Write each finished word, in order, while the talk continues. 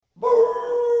All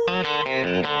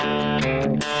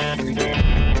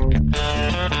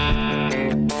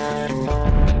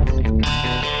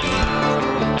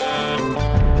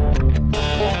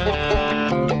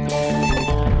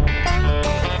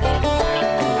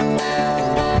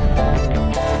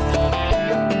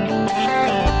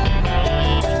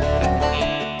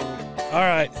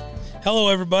right. Hello,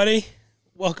 everybody.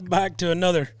 Welcome back to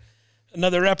another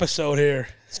episode here.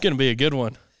 It's going to be a good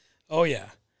one. Oh, yeah.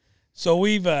 So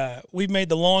we've made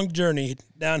the long journey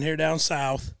down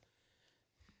south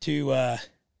to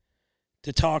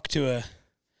talk to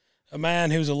a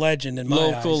man who's a legend in my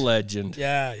eyes. Local legend.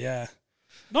 Yeah.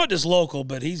 Not just local,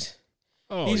 but he's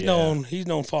known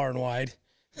far and wide.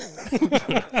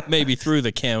 Maybe through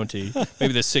the county,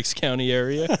 maybe the 6-county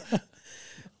area.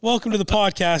 Welcome to the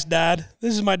podcast, Dad.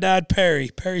 This is my dad, Perry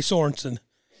Sorenson.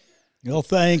 Well,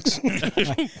 thanks.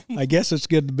 I guess it's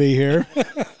good to be here.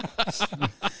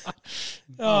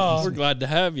 Oh, We're glad to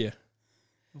have you.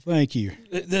 Well, thank you.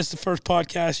 this is the first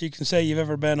podcast you can say you've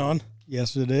ever been on.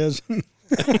 Yes, it is.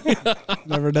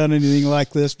 Never done anything like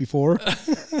this before.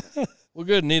 Well,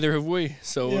 good. Neither have we,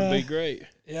 so it would be great.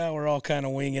 Yeah, we're all kind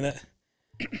of winging it.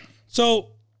 So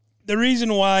the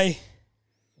reason why,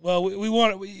 well,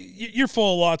 you're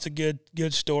full of lots of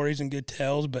good stories and good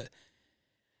tales, but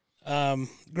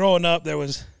growing up, there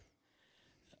was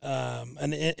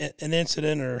an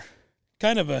incident or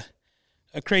kind of a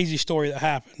crazy story that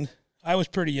happened. I was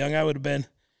pretty young. I would have been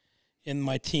in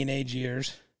my teenage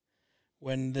years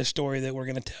when this story that we're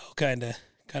going to tell kind of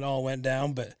all went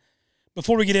down. But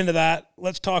before we get into that,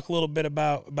 let's talk a little bit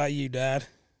about you, Dad.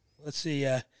 Let's see.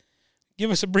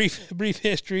 Give us a brief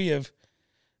history of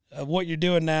what you're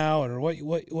doing now, or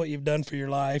what you've done for your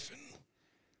life.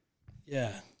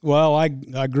 Yeah. Well, I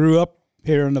grew up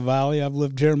here in the valley. I've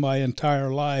lived here my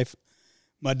entire life.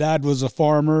 My dad was a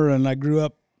farmer, and I grew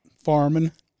up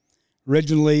farming.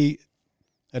 Originally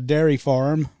a dairy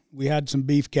farm. We had some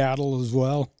beef cattle as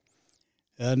well.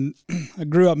 And I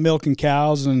grew up milking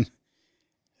cows and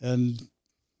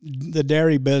the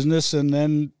dairy business. And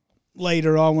then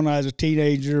later on, when I was a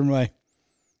teenager, my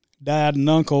dad and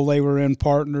uncle, they were in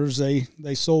partners. They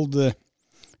sold the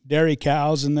dairy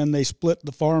cows, and then they split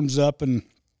the farms up and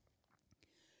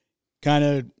kind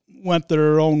of went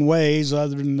their own ways,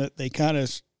 other than that they kind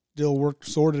of still worked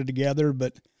sort of together.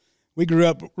 But we grew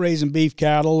up raising beef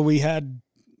cattle. We had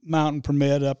mountain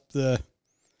permit up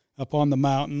on the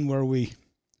mountain where we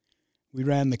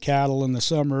ran the cattle in the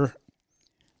summer.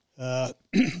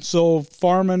 So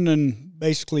farming and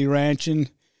basically ranching.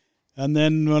 And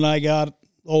then when I got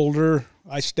older,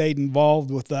 I stayed involved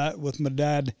with that with my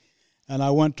dad, and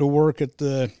I went to work at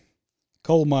the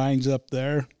coal mines up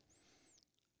there,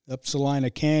 up Salina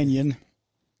Canyon.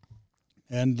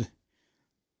 And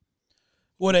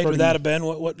what age would that have been?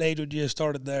 What age would you have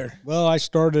started there? Well, I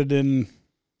started in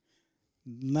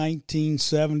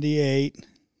 1978,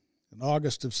 in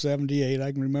August of 78.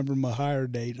 I can remember my hire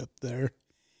date up there.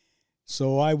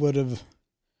 So I would have...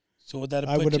 So would that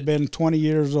have I would have been 20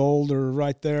 years old, or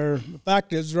right there. In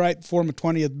fact, it was right before my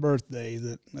 20th birthday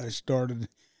that I started.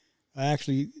 I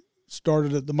actually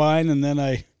started at the mine, and then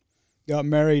I got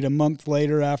married a month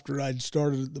later after I'd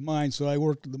started at the mine. So I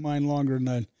worked at the mine longer than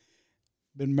I'd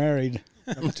been married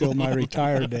up until my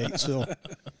retire date. So,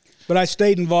 but I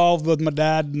stayed involved with my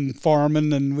dad and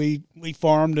farming, and we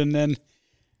farmed, and then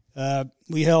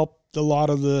we helped a lot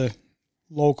of the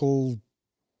local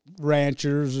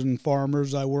ranchers and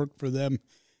farmers. I worked for them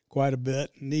quite a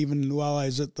bit, and even while I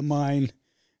was at the mine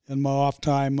in my off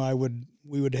time,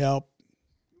 we would help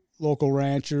local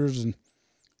ranchers, and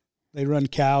they run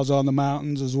cows on the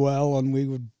mountains as well. And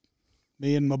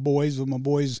me and my boys, when my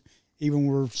boys even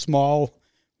were small,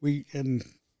 and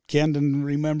Kendon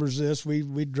remembers this,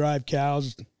 we'd drive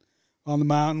cows on the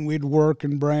mountain. We'd work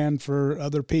and brand for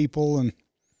other people,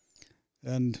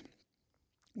 and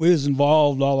we was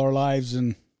involved all our lives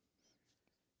in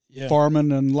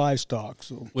farming and livestock.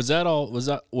 So Was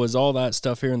all that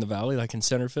stuff here in the valley, like in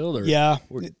Centerfield? Or yeah,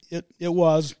 it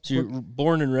was. So you were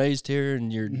born and raised here,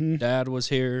 and your dad was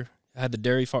here. Had the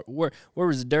dairy farm. Where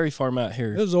was the dairy farm out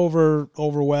here? It was over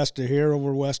west of here,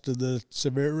 over west of the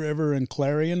Sevier River in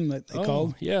Clarion, that they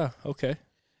called. Yeah, okay.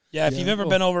 Yeah, if you've ever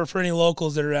been over, for any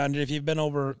locals that are around here, if you've been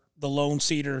over the Lone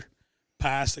Cedar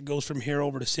Pass that goes from here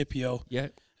over to Scipio,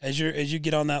 as you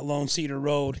get on that Lone Cedar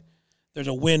Road, there's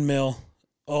a windmill.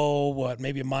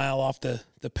 Maybe a mile off the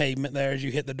pavement there as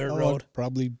you hit the dirt road?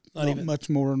 Probably not much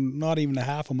more, not even a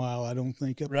half a mile, I don't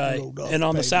think. Up right. The road and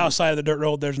on the south side of the dirt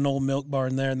road, there's an old milk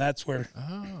barn there, and that's where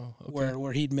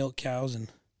where he'd milk cows.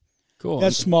 And cool.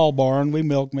 That's a small barn. We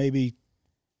milk maybe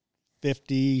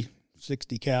 50,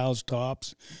 60 cows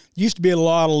tops. Used to be a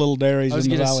lot of little dairies in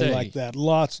the valley like that.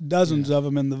 Dozens of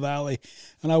them in the valley.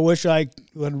 And I wish I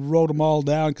had wrote them all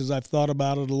down because I've thought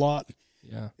about it a lot.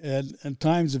 Yeah. And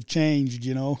times have changed,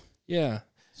 Yeah.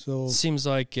 So it seems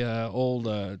like old,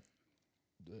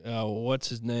 what's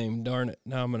his name? Darn it.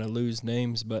 Now I'm going to lose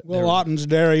names. But Otten's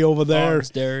Dairy over there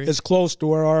is close to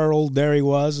where our old dairy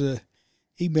was.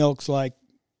 He milks like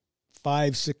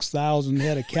 5,000-6,000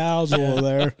 head of cows over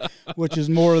there, which is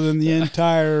more than the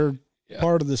entire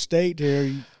part of the state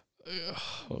here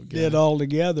did all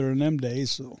together in them days.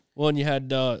 So and you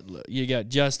had you got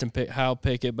Justin Hal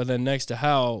Pickett, but then next to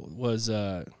Hal was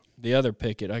the other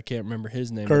Pickett. I can't remember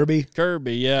his name. Kirby,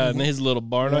 yeah, and his little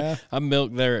barn. Yeah. I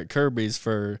milked there at Kirby's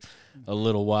for a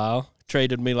little while.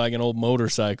 Traded me like an old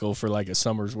motorcycle for like a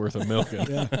summer's worth of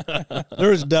milking.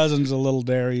 There's dozens of little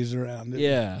dairies around it.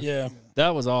 Yeah.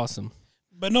 That was awesome.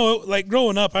 But no, like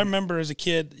growing up, I remember as a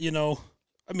kid,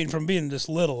 from being this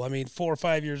little, 4 or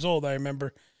 5 years old, I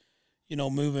remember,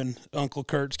 moving Uncle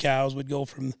Kurt's cows. Would go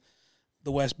from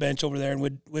the West Bench over there and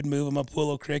would move them up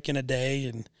Willow Creek in a day.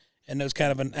 And it was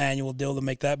kind of an annual deal to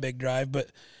make that big drive. But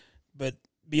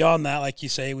beyond that, like you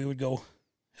say, we would go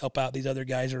help out these other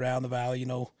guys around the valley,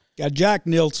 Yeah, Jack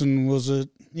Nielsen was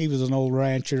an old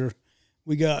rancher.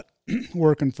 We got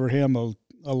working for him a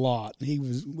lot.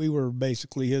 We were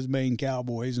basically his main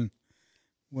cowboys, and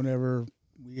whenever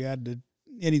we had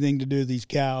anything to do with these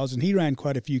cows, and he ran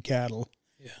quite a few cattle.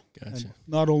 Yeah, gotcha. And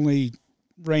not only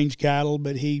range cattle,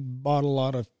 but he bought a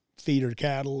lot of feeder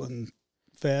cattle and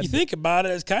fed. You think about it,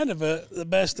 it's kind of the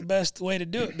best way to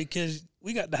do it because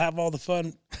we got to have all the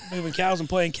fun moving cows and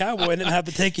playing cowboy and didn't have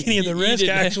to take any of the risk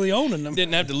actually owning them.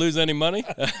 Didn't have to lose any money.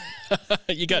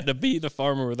 You got to be the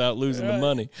farmer without losing the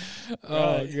money.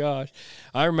 Oh, gosh.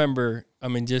 I remember,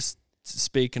 just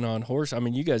speaking on horse,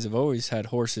 you guys have always had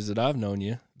horses that I've known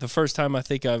you. The first time I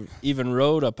think I've even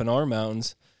rode up in our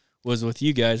mountains was with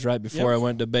you guys right before I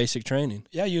went to basic training.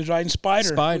 Yeah, you was riding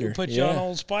Spider. We put you on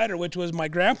old Spider, which was my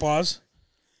grandpa's.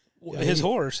 His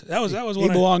horse. That was he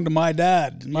belonged to my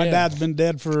dad. My dad's been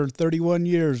dead for 31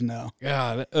 years now.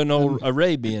 Yeah, an old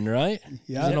Arabian, right?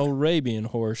 Yeah, an old Arabian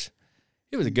horse.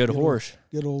 He was a good horse.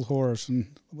 Good old horse.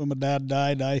 And when my dad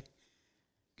died, I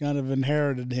kind of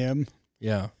inherited him.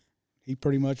 Yeah, he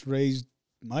pretty much raised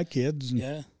my kids. And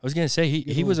I was gonna say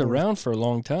he was around for a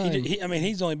long time.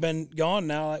 He's only been gone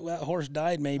now. Like that horse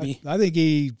died maybe. I think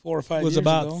he 4 or 5 was years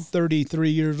about ago. 33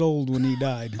 years old when he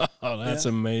died. Oh, that's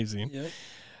amazing. Yep.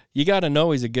 You got to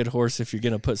know he's a good horse if you're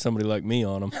going to put somebody like me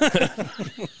on him.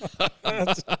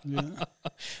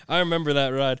 I remember that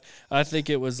ride. I think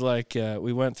it was like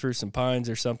we went through some pines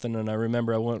or something, and I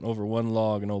remember I went over one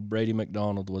log, and old Brady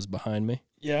McDonald was behind me.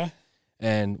 Yeah.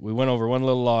 And we went over one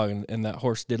little log, and that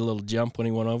horse did a little jump when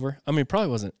he went over. It probably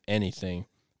wasn't anything,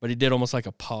 but he did almost like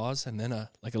a pause and then a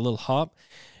little hop.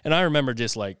 And I remember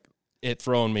just like it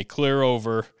throwing me clear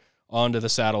over onto the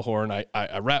saddle horn.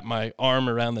 I wrapped my arm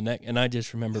around the neck, and I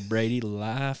just remember Brady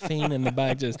laughing in the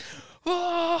back, just,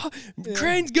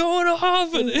 crane's going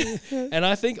off. And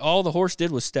I think all the horse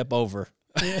did was step over.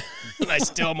 Yeah. And I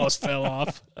still almost fell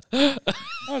off. That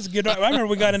was a good. I remember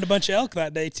we got into a bunch of elk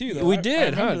that day, too. Though. We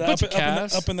did, I remember bunch of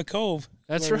calves. Up in the cove.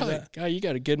 That's right. God, you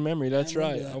got a good memory. That's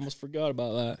right. I almost forgot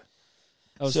about that.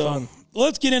 That was fun.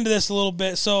 Let's get into this a little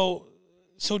bit. So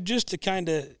just to kind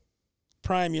of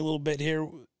prime you a little bit here,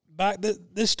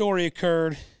 this story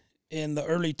occurred in the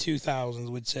early 2000s,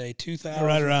 would say 2000,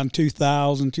 right around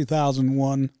 2000,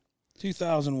 2001.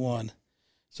 2001.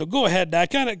 So go ahead,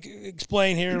 Dad. Kind of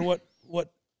explain here what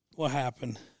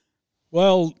happened.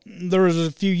 Well, there was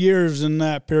a few years in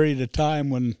that period of time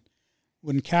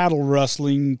when cattle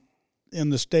rustling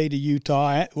in the state of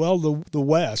Utah, the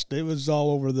West, it was all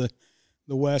over the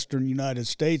western United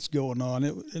States going on.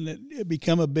 It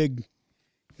became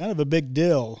kind of a big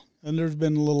deal. And there's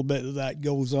been a little bit of that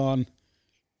goes on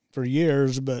for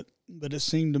years, but it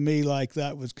seemed to me like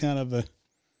that was kind of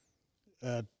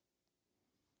a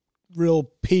real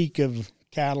peak of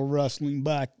cattle rustling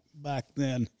back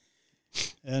then.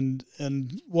 And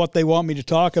what they want me to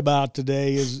talk about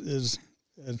today is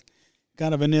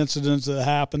kind of an incident that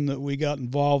happened that we got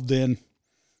involved in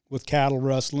with cattle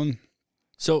rustling.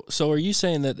 So are you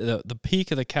saying that the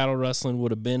peak of the cattle rustling would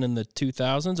have been in the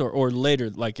 2000s or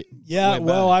later? Yeah,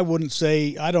 well, I wouldn't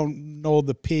say, I don't know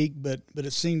the peak, but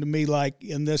it seemed to me like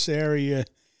in this area,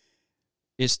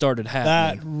 it started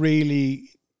happening. That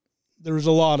really, there was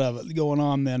a lot of it going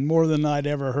on then, more than I'd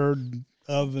ever heard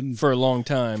of. And for a long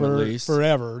time, at least.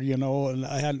 Forever, and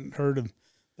I hadn't heard of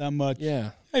that much.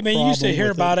 Yeah. Hey, man, you used to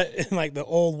hear about it in like the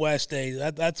old West days.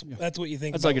 That's what you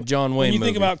think. That's about. Like a John Wayne movie. When you movie.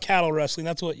 think about cattle rustling,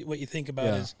 that's what you think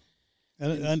about is.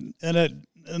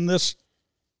 And this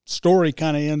story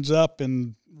kind of ends up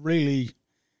in really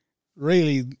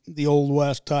the Old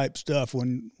West type stuff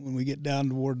when we get down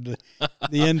toward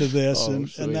the end of this,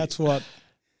 and that's what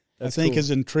I think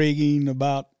is intriguing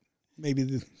about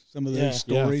maybe some of those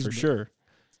stories. Yeah, for sure.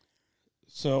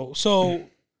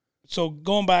 So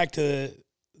going back to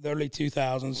the early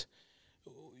 2000s,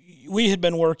 we had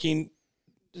been working,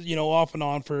 off and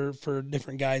on for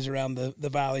different guys around the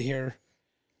valley here,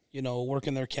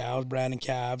 working their cows, branding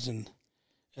calves and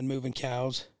moving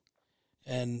cows.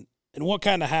 And what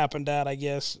kind of happened, Dad, I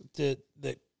guess,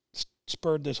 that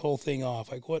spurred this whole thing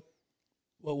off? Like, what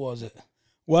was it?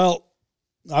 Well,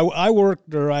 I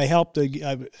worked, or I helped.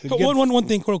 One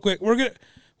thing real quick.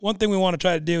 One thing we want to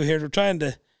try to do here is we're trying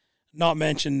to not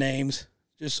mention names,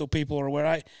 just so people are aware.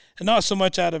 And not so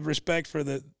much out of respect for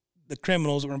the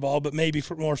criminals that were involved, but maybe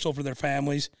more so for their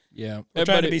families. Yeah. We're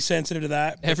trying to be sensitive to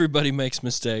that. Everybody makes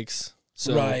mistakes.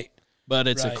 So, right. But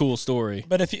it's a cool story.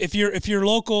 But if you're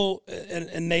local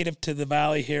and native to the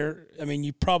valley here, I mean,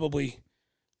 you probably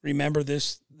remember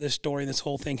this story, this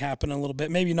whole thing happened a little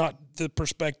bit. Maybe not the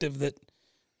perspective that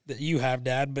you have,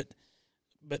 Dad, but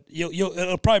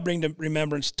it'll probably bring to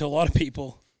remembrance to a lot of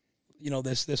people,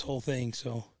 this whole thing.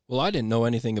 So. Well, I didn't know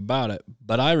anything about it,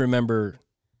 but I remember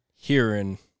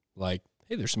hearing like,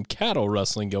 hey, there's some cattle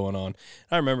rustling going on.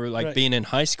 I remember being in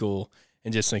high school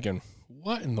and just thinking,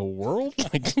 what in the world?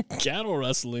 Like cattle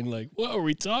rustling? Like, what are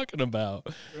we talking about?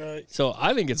 Right. So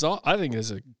I think it's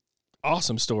an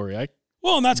awesome story.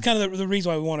 And that's kind of the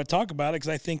reason why we want to talk about it, because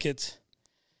I think it's,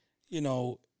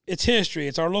 it's history.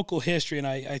 It's our local history, and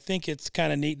I think it's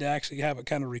kind of neat to actually have it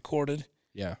kind of recorded.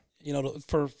 Yeah.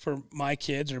 For my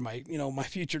kids or my my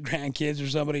future grandkids or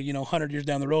somebody 100 years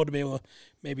down the road to be able to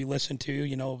maybe listen to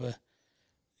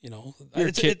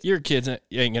your kids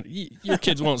ain't gonna, your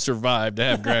kids won't survive to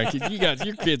have grandkids.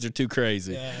 Your kids are too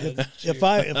crazy. Yeah, if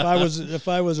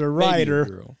I was a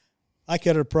writer, I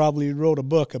could have probably wrote a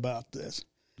book about this.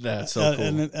 That's so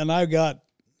cool. And I got,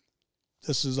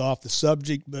 this is off the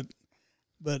subject, but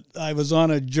I was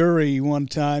on a jury one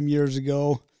time years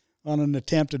ago on an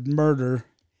attempted murder,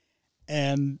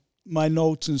 and my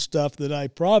notes and stuff that I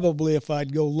probably, if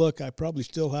I'd go look, I probably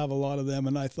still have a lot of them.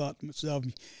 And I thought to myself,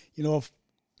 if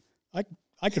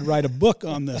I could write a book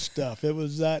on this stuff. It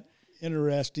was that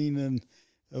interesting and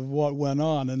of what went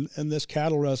on. And this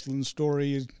cattle rustling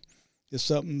story is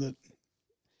something that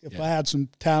if I had some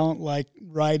talent like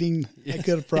writing, I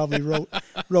could have probably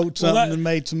wrote something and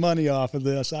made some money off of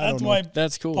this. I don't know. That's why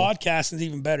that's cool. Podcasting is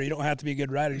even better. You don't have to be a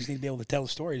good writer. You just need to be able to tell a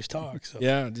story, just talk. So.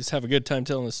 Yeah, just have a good time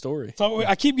telling the story. So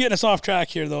I keep getting us off track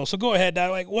here, though. So go ahead, Dad.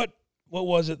 Like, what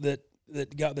was it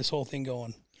that got this whole thing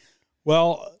going?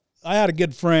 Well, I had a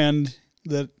good friend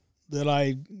that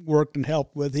I worked and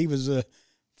helped with. He was a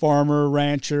farmer,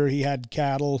 rancher. He had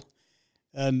cattle.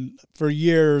 And for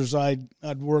years, I'd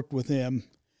worked with him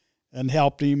and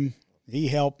helped him. He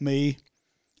helped me.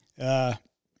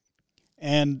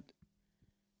 And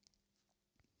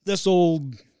this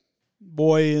old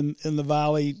boy in the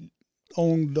valley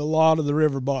owned a lot of the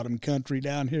river bottom country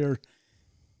down here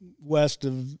west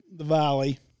of the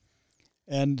valley.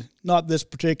 And not this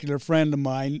particular friend of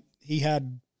mine. He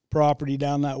had property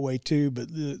down that way too, but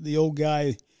the old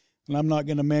guy, and I'm not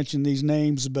going to mention these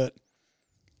names, but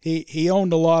he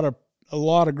owned a lot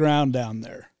of ground down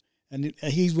there. And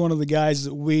he's one of the guys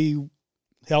that we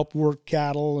helped work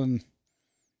cattle,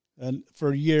 and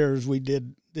for years we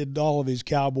did all of his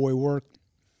cowboy work.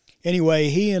 Anyway,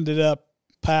 he ended up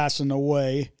passing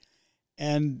away,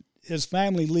 and his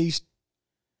family leased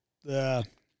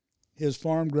his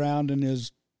farm ground and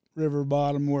his river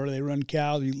bottom where they run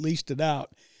cows. He leased it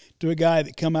out to a guy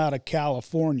that come out of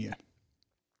California,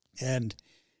 and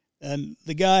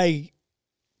the guy,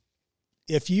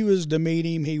 if you was to meet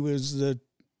him, he was the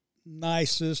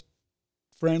nicest,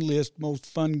 friendliest, most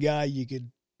fun guy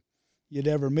you'd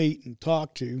ever meet and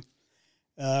talk to.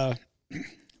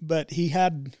 But he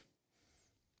had,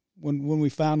 when we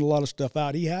found a lot of stuff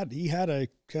out, he had a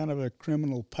kind of a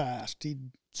criminal past.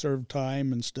 He'd served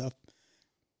time and stuff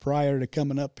prior to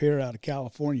coming up here out of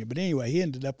California. But anyway, he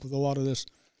ended up with a lot of this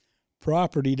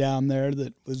property down there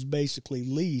that was basically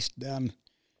leased down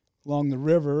along the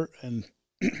river, and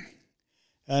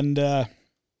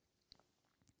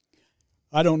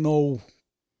I don't know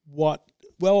what.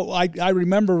 Well, I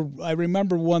remember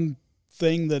one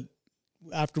thing that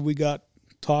after we got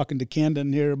talking to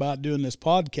Kendon here about doing this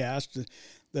podcast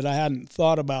that I hadn't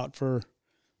thought about for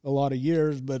a lot of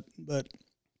years, but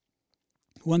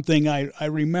one thing I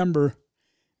remember,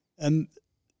 and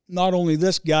not only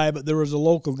this guy, but there was a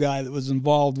local guy that was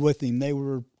involved with him. They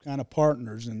were kind of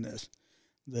partners in this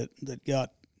that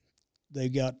got they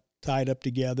got tied up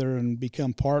together and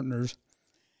become partners.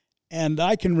 And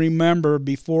I can remember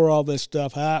before all this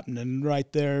stuff happened, and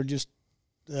right there, just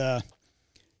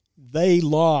they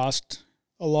lost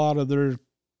a lot of their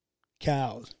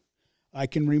cows. I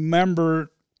can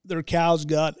remember their cows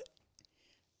got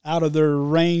out of their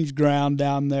range ground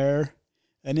down there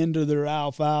and into their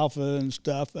alfalfa and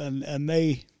stuff, and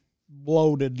they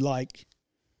bloated like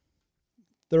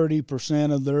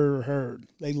 30% of their herd.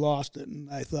 They lost it, and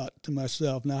I thought to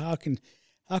myself, now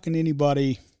how can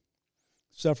anybody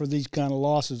suffer these kind of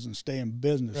losses and stay in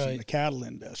business in the cattle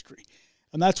industry?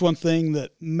 And that's one thing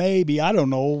that maybe, I don't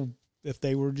know if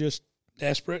they were just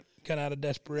desperate, kind of out of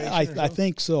desperation. I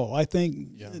think so. I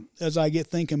think as I get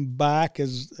thinking back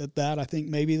at that, I think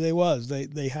maybe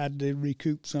they had to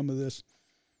recoup some of this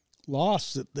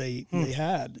loss that they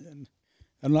had.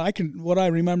 And what I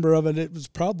remember of it, it was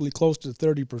probably close to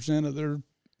 30% of their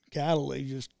cattle they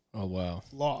just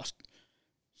lost.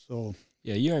 So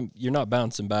yeah, you're not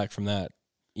bouncing back from that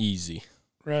easy.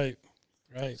 Right.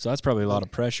 So that's probably a lot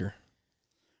of pressure.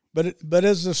 But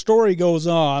as the story goes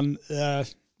on,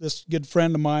 this good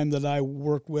friend of mine that I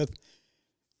worked with,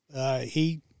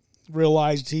 he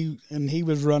realized he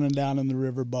was running down in the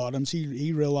river bottoms.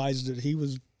 He realized that he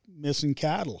was missing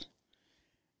cattle.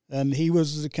 And he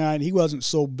was he wasn't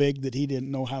so big that he didn't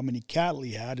know how many cattle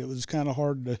he had. It was kind of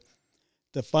hard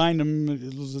to find them.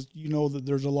 It was, that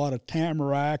there's a lot of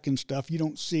tamarack and stuff. You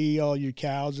don't see all your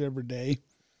cows every day,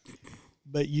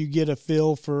 but you get a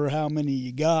feel for how many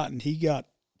you got. And he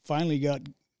finally got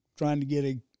trying to get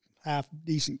a half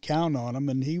decent count on them,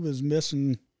 and he was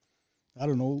missing, I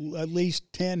don't know, at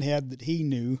least 10 head that he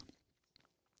knew.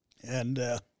 And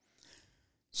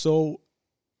so...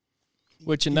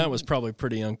 that was probably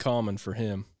pretty uncommon for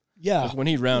him. Yeah. When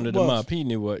he rounded them up, he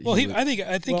knew what. Well, I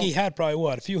think he had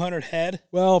probably a few hundred head.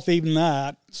 Well, if even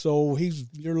that. So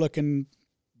you're looking.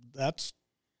 That's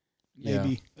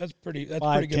maybe that's pretty good.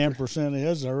 5-10% of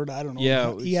his herd. I don't know.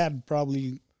 Yeah, he had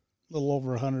probably a little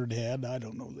over 100 head. I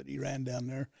don't know that he ran down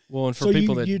there. Well, and for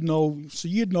people you'd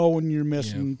know when you're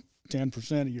missing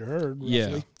 10% of your herd. Roughly.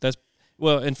 Yeah, that's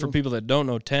and for people that don't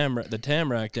know, the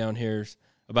tamarack down here is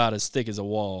about as thick as a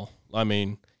wall. I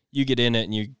mean, you get in it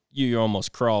and you're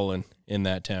almost crawling in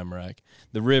that tamarack.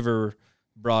 The river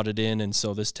brought it in, and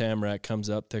so this tamarack comes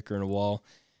up thicker than a wall,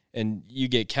 and you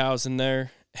get cows in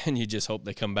there, and you just hope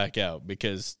they come back out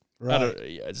because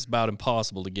it's about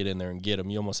impossible to get in there and get them.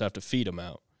 You almost have to feed them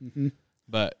out. Mm-hmm.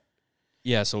 But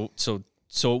yeah, so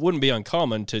it wouldn't be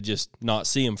uncommon to just not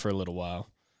see them for a little while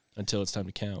until it's time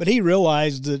to count. But he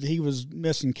realized that he was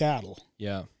missing cattle.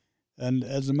 Yeah. And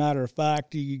as a matter of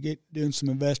fact, he get doing some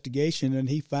investigation, and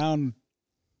he found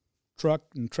truck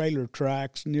and trailer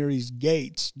tracks near his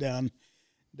gates down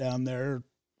there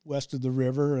west of the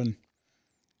river,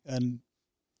 and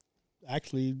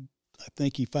actually, I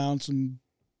think he found some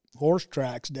horse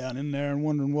tracks down in there, and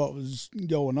wondering what was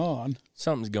going on.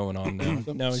 Something's going on now.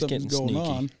 Now he's getting sneaky.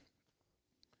 On.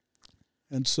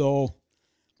 And so,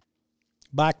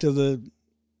 back to the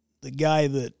guy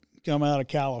that come out of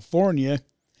California.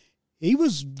 He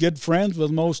was good friends with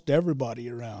most everybody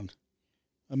around.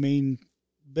 I mean,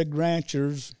 big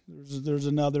ranchers. There's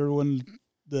another one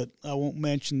that I won't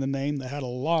mention the name that had a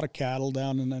lot of cattle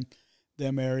down in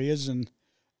them areas, and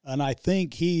I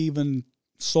think he even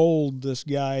sold this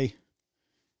guy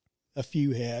a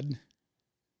few head.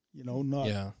 Not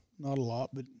a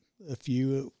lot, but a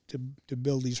few to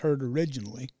build his herd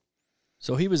originally.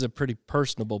 So he was a pretty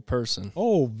personable person.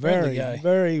 Oh, very,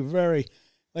 very, very.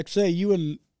 Like say, you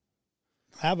wouldn't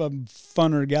have a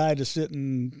funner guy to sit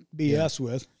and BS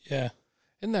with. Yeah.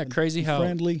 Isn't that crazy how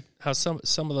friendly? How some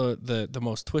of the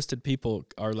most twisted people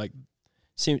are like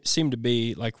seem to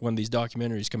be like when these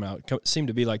documentaries come out seem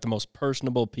to be like the most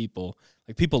personable people.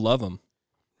 Like people love them.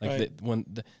 Like when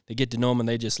they get to know them and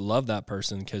they just love that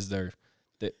person because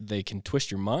they can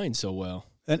twist your mind so well.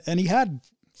 And he had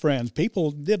friends.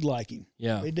 People did like him.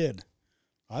 Yeah, they did.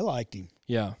 I liked him.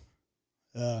 Yeah.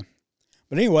 But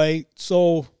anyway,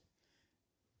 so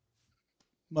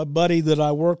my buddy that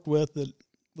I worked with that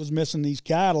was missing these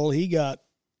cattle, he got,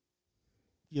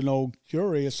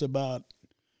 curious about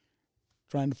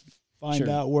trying to find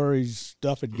out where his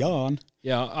stuff had gone.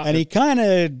 Yeah. And he kind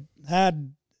of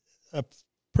had a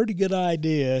pretty good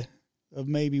idea of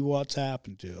maybe what's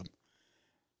happened to him,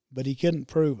 but he couldn't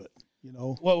prove it,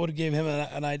 What would have gave him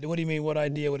an idea? What do you mean, what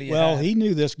idea would he have? Well, he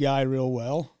knew this guy real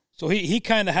well. So he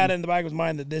kind of had in the back of his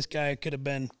mind that this guy could have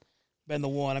been the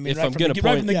one. I mean, right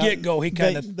from the get-go, he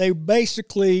kind of... They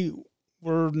basically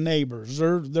were neighbors.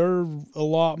 Their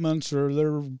allotments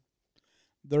or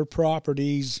their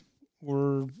properties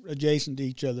were adjacent to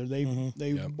each other. They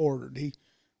bordered.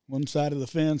 One side of the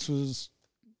fence was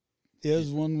his,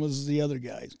 one was the other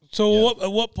guy's. So at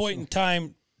what point in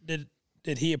time did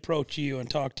he approach you and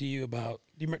talk to you about?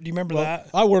 Do you remember that?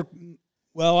 I was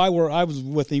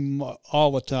with him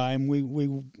all the time. We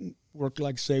worked,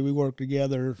 like I say, we worked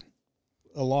together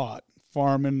a lot,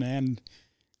 farming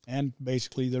and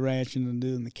basically the ranching and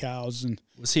doing the cows. And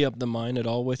was he up the mine at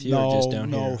all with you, or just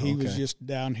down here? No, he was just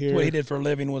down here. What he did for a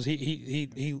living was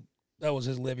he that was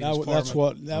his living.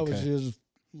 That was his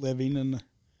living,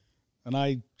 and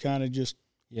I kind of just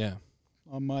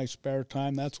on my spare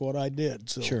time, that's what I did.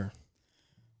 So sure,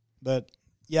 but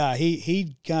yeah,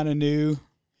 he kind of knew,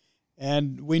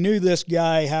 and we knew this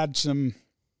guy had some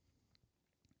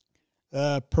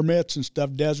permits and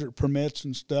stuff, desert permits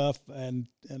and stuff, and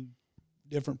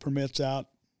different permits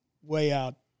way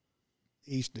out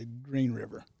east of Green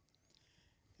River.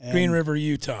 And Green River,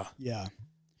 Utah. Yeah,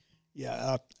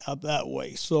 out that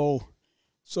way. So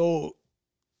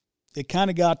it kind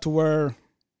of got to where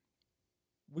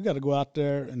we got to go out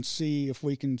there and see if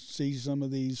we can see some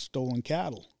of these stolen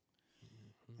cattle.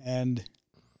 And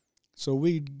so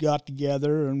we got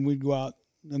together and we'd go out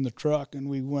in the truck and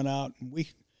we went out and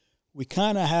we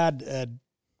kind of had a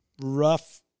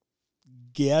rough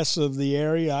guess of the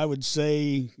area. I would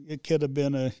say it could have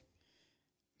been a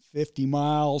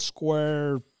 50-mile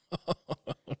square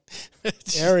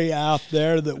area out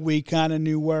there that we kind of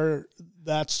knew where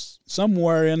that's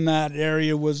somewhere in that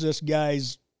area was this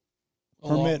guy's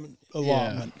permit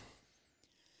allotment. Yeah.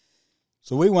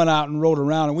 So we went out and rode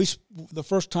around, and the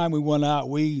first time we went out,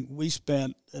 we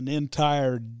spent an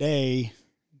entire day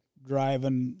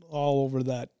driving all over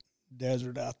that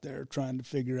desert out there trying to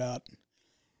figure out.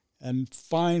 And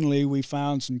finally, we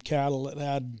found some cattle that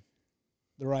had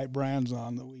the right brands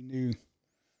on that we knew.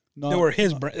 They were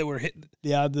his brand. They were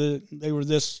yeah. They were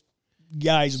this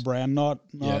guy's brand, not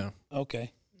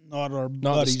okay, not our not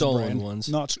buddy's the stolen brand, ones,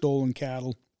 not stolen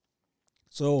cattle.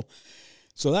 So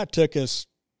that took us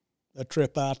a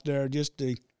trip out there just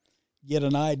to get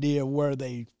an idea of where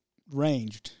they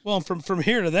ranged. Well, from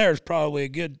here to there is probably a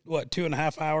good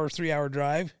 2.5 hours, 3 hour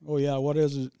drive. Oh yeah, what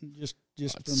is it?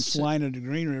 Just from Salina to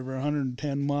Green River,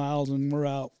 110 miles, and we're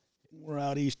out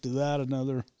east of that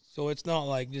another. So it's not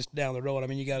like just down the road. I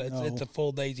mean, it's a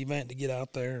full day's event to get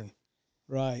out there.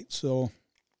 Right. So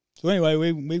anyway,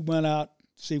 we went out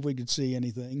to see if we could see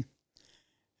anything,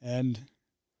 and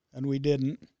we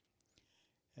didn't.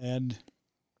 And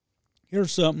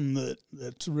here's something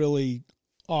that's really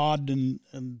odd,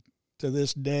 and to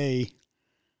this day,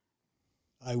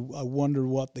 I wonder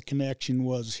what the connection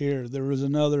was here. There was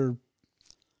another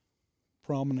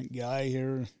prominent guy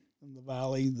here in the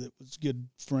valley that was good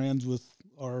friends with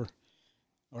our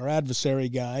adversary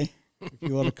guy, if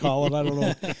you want to call it. I don't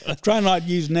know. Try not to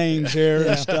use names here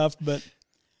and stuff, but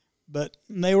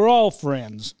they were all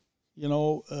friends. You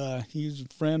know, he was a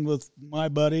friend with my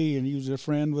buddy, and he was a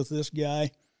friend with this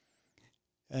guy,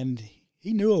 and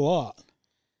he knew a lot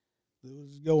that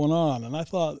was going on. And I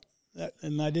thought that,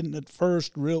 and I didn't at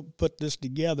first put this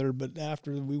together, but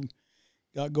after we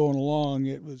got going along,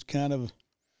 it was kind of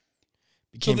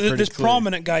became so this clear.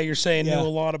 Prominent guy you're saying knew a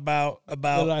lot about.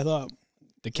 But I thought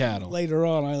the cattle. Later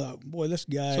on, I thought, boy, this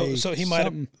guy. So he might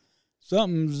have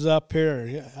something's up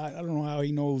here. I don't know how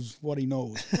he knows what he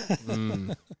knows.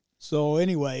 So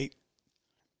anyway,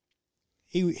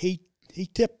 he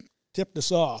tipped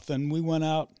us off, and we went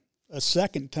out a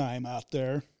second time out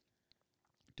there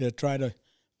to try to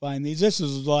find these. This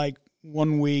is like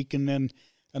 1 week and then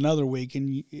another week,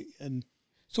 and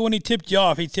so when he tipped you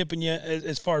off, he tipping you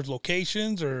as far as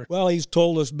locations, or? Well, he's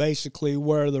told us basically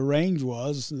where the range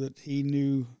was that he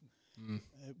knew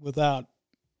without,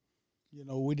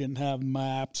 we didn't have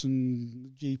maps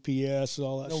and GPS,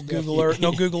 all that stuff.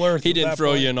 No Google Earth. He didn't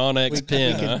throw you an Onyx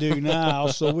pin. We could do now.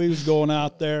 So we was going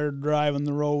out there driving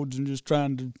the roads and just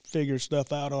trying to figure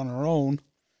stuff out on our own.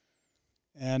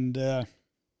 And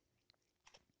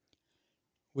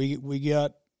we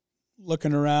got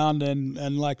looking around,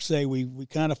 and like I say, we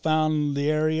kind of found the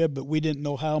area, but we didn't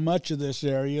know how much of this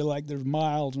area. Like there's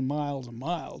miles and miles and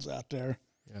miles out there.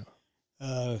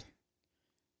 Yeah.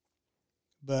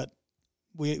 But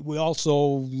we also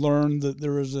learned that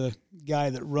there was a guy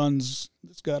that's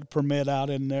got a permit out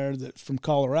in there that's from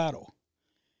Colorado.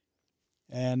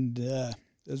 And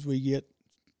as we get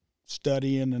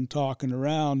studying and talking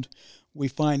around, we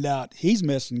find out he's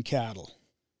missing cattle.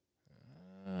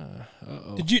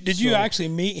 Uh-oh. Did you actually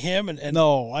meet him? And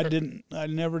no, I didn't. I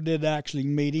never did actually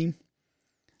meet him,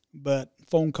 but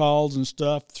phone calls and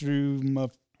stuff through my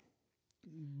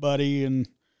buddy, and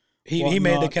he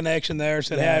made the connection there.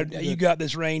 Said, "Hey, you got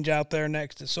this range out there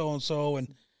next to so and so,"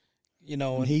 and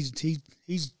and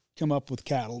he's come up with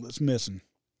cattle that's missing.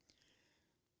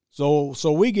 So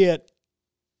we get,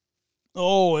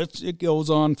 it goes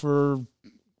on for a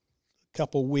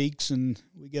couple weeks, and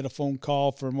we get a phone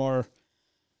call from our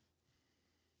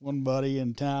one buddy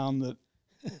in town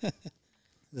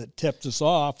that tips us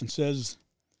off and says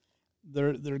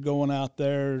they're going out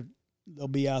there. They'll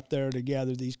be out there to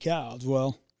gather these cows.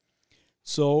 Well,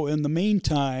 so in the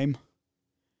meantime,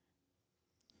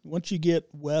 once you get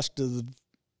west of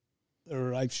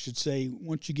or I should say,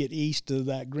 once you get east of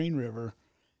that Green River,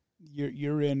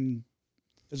 you're in,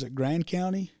 is it Grand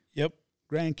County? Yep.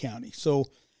 Grand County. So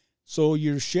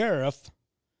your sheriff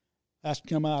has to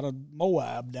come out of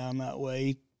Moab down that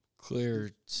way.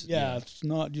 Clear. Yeah, it's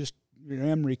not just your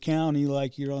Emery County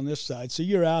like you're on this side. So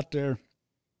you're out there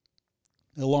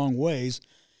a long ways.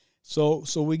 So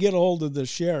we get a hold of the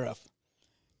sheriff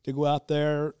to go out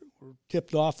there. We're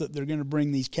tipped off that they're going to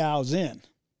bring these cows in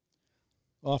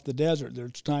off the desert.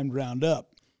 It's time to round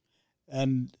up.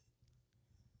 And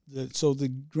so the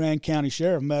Grand County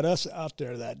Sheriff met us out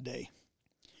there that day.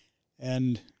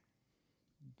 And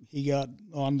he got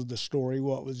onto the story,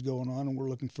 what was going on, and we're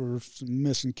looking for some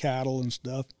missing cattle and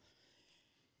stuff.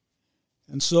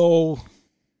 And so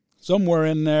somewhere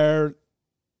in there,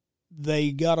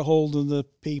 they got a hold of the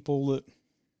people that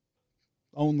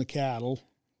own the cattle,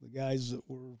 the guys that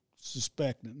were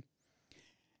suspecting.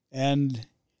 And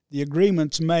the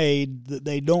agreement's made that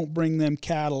they don't bring them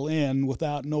cattle in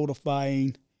without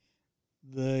notifying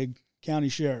the county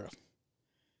sheriff,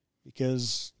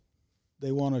 because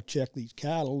they want to check these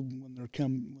cattle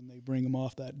when they bring them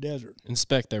off that desert.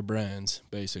 Inspect their brands,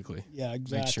 basically. Yeah,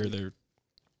 exactly. Make sure they're.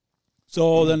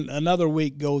 So then another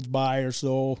week goes by or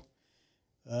so.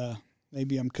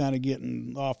 Maybe I'm kind of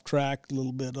getting off track a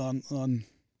little bit on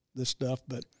this stuff,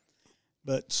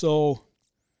 but so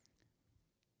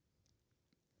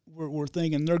we're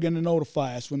thinking they're going to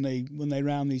notify us when they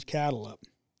round these cattle up.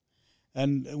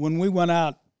 And when we went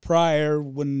out prior,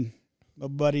 when my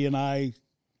buddy and I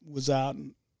was out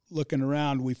looking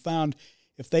around, we found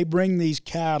if they bring these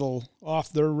cattle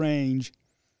off their range,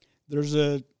 there's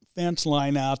a fence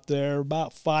line out there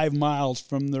about 5 miles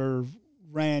from their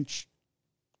ranch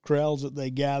corrals that they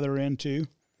gather into.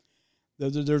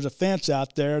 There's a fence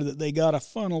out there that they got to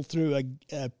funnel through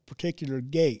a particular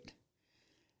gate.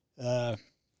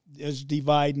 Is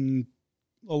dividing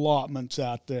allotments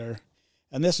out there.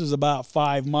 And this is about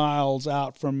 5 miles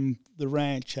out from the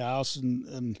ranch house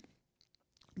and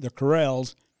the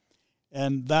corrals.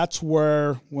 And that's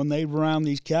where, when they round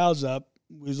these cows up,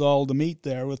 we was all to meet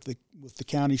there with the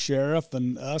county sheriff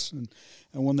and us. And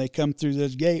when they come through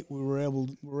this gate, we were able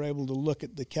to look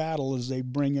at the cattle as they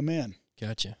bring them in.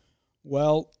 Gotcha.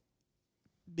 Well,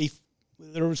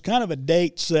 there was kind of a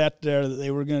date set there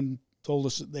that told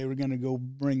us that they were going to go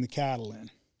bring the cattle in.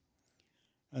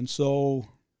 And so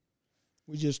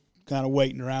we just kind of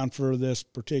waiting around for this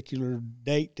particular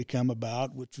date to come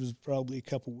about, which was probably a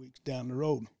couple weeks down the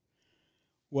road.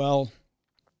 Well,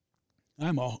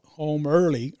 I'm home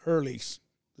early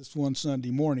this one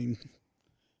Sunday morning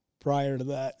prior to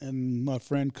that, and my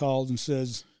friend calls and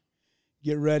says,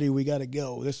 "Get ready, we got to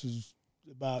go." This is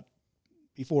about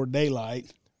before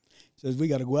daylight. Says, "We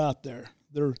got to go out there.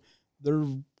 They're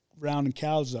rounding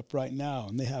cows up right now,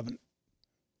 and they haven't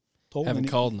told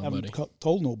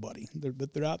nobody.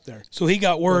 But they're out there." So he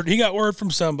got word. He got word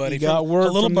from somebody. He got word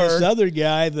a little from bird. This other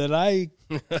guy that I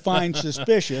find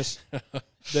suspicious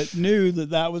that knew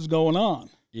that was going on.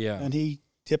 Yeah, and he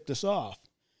tipped us off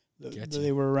that Gotcha.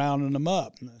 they were rounding them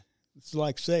up. And it's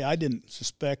like say I didn't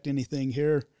suspect anything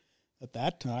here at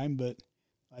that time, but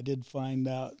I did find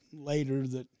out later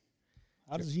that.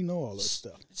 How does he know all this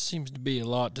stuff? It seems to be a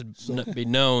lot to be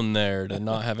known there to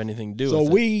not have anything to do with it. So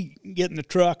we get in the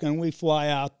truck and we fly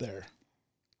out there.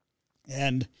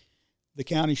 And the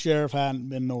county sheriff hadn't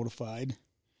been notified.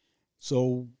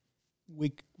 So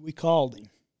we called him.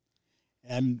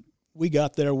 And we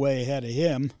got there way ahead of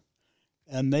him.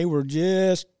 And they were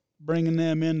just bringing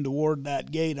them in toward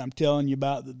that gate I'm telling you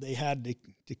about that they had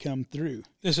to come through.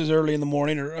 This is early in the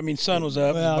morning, sun was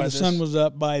up. Well, sun was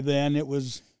up by then. It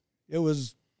was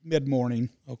mid-morning.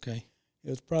 Okay. It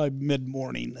was probably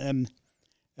mid-morning,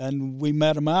 and we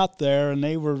met them out there, and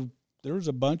there was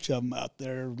a bunch of them out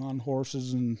there on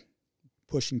horses and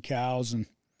pushing cows, and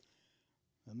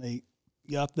they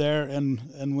got there,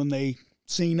 and when they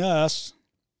seen us,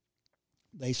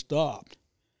 they stopped,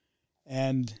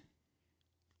 and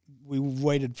we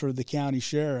waited for the county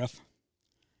sheriff,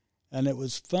 and it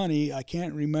was funny. I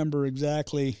can't remember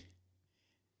exactly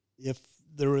if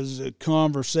there was a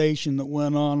conversation that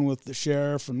went on with the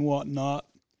sheriff and whatnot,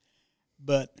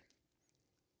 but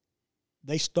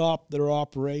they stopped their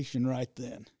operation right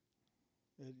then.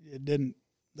 It didn't.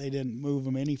 They didn't move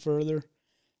them any further.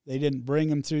 They didn't bring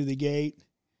them through the gate.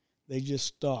 They just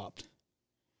stopped.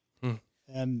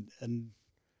 And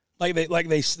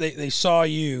they saw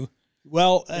you.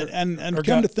 Well, and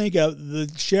come to think of it,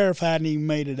 the sheriff hadn't even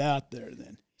made it out there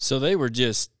then. So they were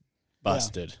just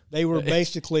busted. Yeah, they were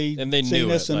basically and they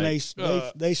knew us, it, and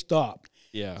they stopped.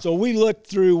 Yeah. So we looked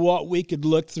through what we could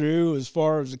look through as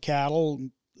far as the cattle.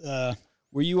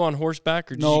 Were you on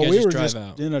horseback or did no, you guys we just were drive just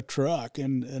out? in a truck,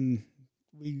 and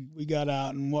we got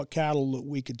out, and what cattle that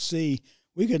we could see.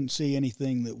 We couldn't see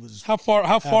anything that was. How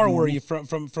far were you from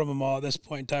them all at this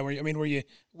point in time? Were you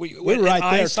we were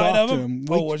right there talking to them?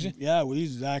 them. Was you? Yeah, we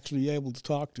was actually able to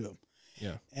talk to them.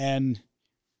 Yeah. And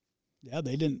yeah,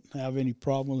 they didn't have any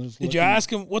problems. Did you ask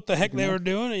them what the heck they were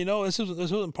doing? You know, this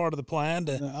wasn't part of the plan.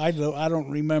 I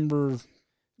don't remember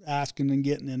asking and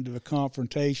getting into a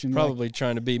confrontation. Probably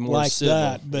trying to be more like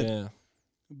civil. that,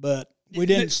 but we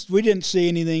didn't see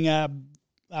anything out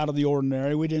of the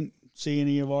ordinary. We didn't see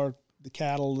any of the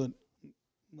cattle that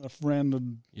a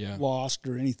friend had lost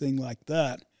or anything like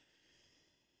that.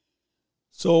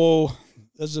 So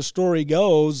as the story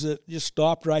goes, it just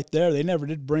stopped right there. They never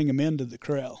did bring him into the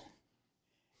corral.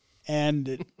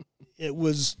 And it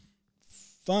was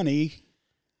funny,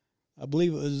 I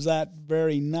believe it was that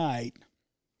very night,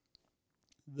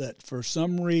 that for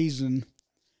some reason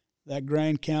that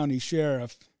Grand County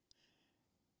sheriff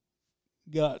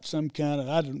got some kind of,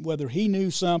 I don't know whether he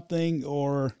knew something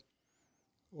or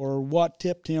what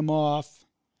tipped him off,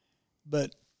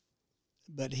 but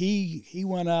he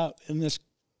went out in this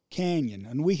canyon,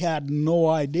 and we had no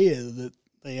idea that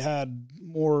they had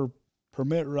more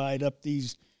permit ride up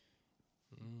these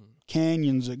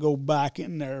canyons that go back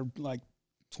in there like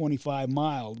 25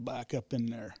 miles back up in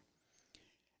there.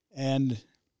 And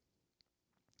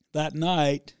that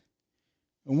night,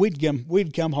 and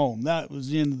we'd come home. That was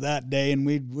the end of that day, and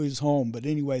we was home. But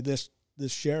anyway, this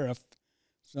sheriff,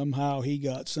 somehow he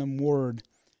got some word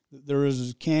that there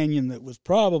was a canyon that was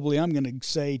probably, I'm going to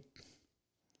say,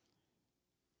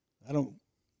 I don't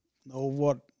know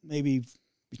what, maybe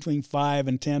between 5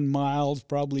 and 10 miles,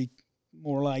 probably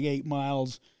more like 8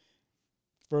 miles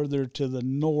further to the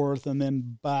north, and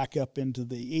then back up into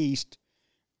the east.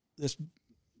 This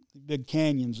big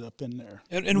canyons up in there.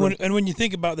 And when you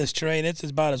think about this terrain, it's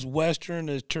about as western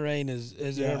as terrain as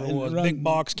there ever was. Big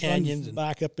box canyons. And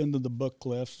back up into the Book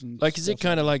Cliffs. And is it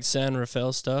kind of like San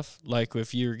Rafael stuff? Like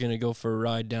if you're going to go for a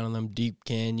ride down them deep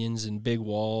canyons and big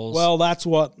walls? Well, that's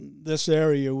what this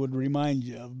area would remind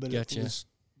you of. But gotcha. It was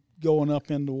going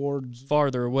up in towards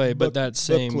farther away, but that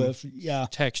same Book Cliffs,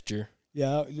 texture.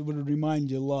 Yeah, it would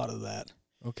remind you a lot of that.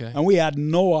 Okay. And we had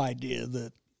no idea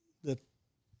that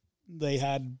they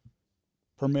had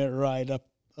permit ride up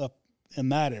in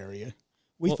that area.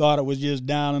 We thought it was just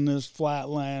down in this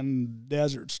flatland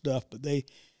desert stuff, but they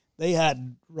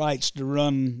had rights to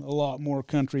run a lot more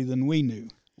country than we knew.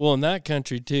 Well, in that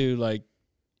country too, like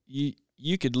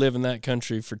you could live in that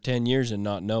country for 10 years and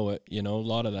not know it. You know, a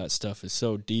lot of that stuff is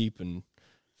so deep and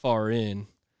far in.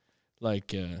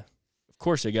 Like, of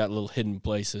course, they got little hidden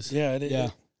places. Yeah, it is. Yeah.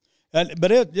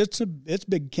 But it's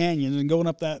big canyons, and going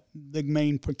up that big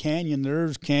main canyon,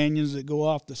 there's canyons that go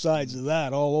off the sides of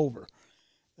that all over.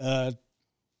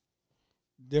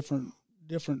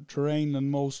 Different terrain than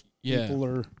most people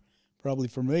are probably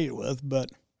familiar with,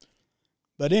 but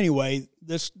anyway,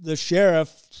 the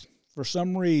sheriff, for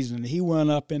some reason, he went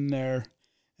up in there,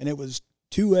 and it was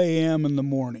 2 a.m. in the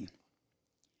morning,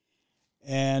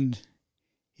 and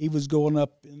he was going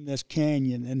up in this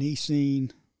canyon, and he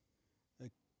seen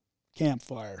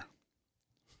campfire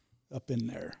up in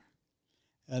there.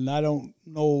 And I don't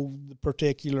know the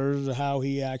particulars of how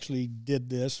he actually did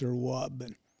this or what,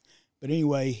 but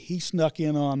anyway, he snuck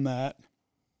in on that,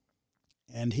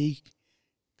 and he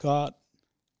caught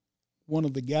one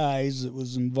of the guys that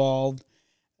was involved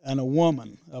and a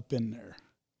woman up in there.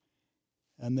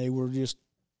 And they were just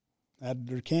at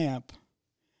their camp,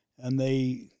 and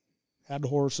they had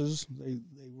horses. They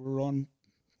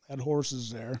had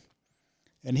horses there.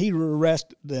 And he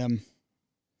arrested them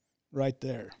right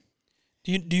there.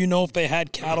 Do you know if they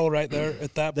had cattle right there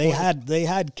at that point? They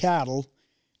had cattle,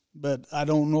 but I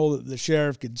don't know that the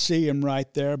sheriff could see them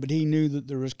right there, but he knew that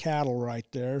there was cattle right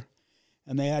there,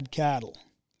 and they had cattle.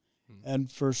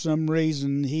 And for some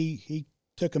reason, he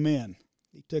took them in.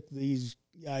 He took these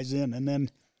guys in, and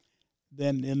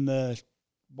then in the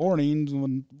mornings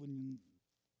when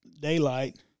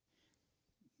daylight,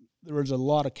 there was a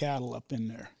lot of cattle up in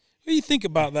there. What do you think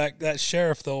about that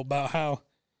sheriff, though, about how,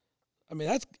 I mean,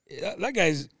 that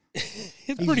guy's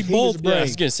it's pretty bold. Yeah, I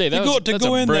was going to say, that's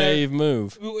a brave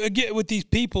move. With these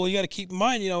people, you got to keep in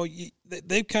mind, you know,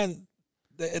 they've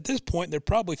at this point they're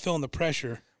probably feeling the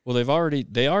pressure. Well,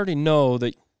 they already know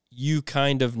that you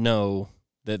kind of know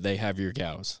that they have your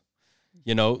cows.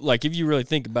 You know, like if you really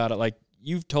think about it, like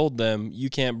you've told them you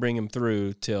can't bring them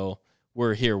through till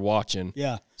we're here watching.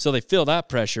 Yeah. So they feel that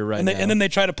pressure now. And then they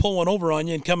try to pull one over on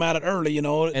you and come at it early, you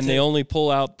know. And they only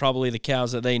pull out probably the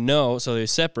cows that they know, so they've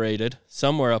separated.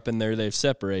 Somewhere up in there they've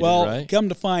separated, well, right? Come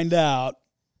to find out,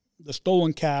 the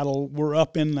stolen cattle were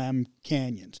up in them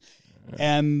canyons.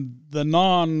 And the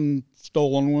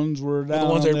non-stolen ones were down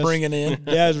the ones on they're this bringing in.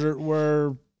 desert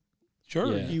where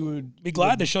Sure. Yeah. you would be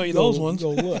glad to show you go, those ones.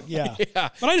 Go look, yeah. Yeah.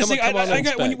 But I just think come on I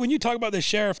got, inspect. when you talk about the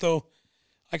sheriff though,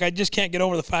 like I just can't get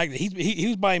over the fact that he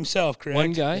was by himself, correct?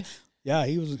 One guy? Yeah,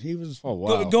 he was Oh,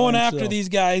 wow. Going by after himself. these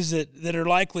guys that are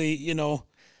likely, you know,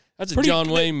 That's a pretty- John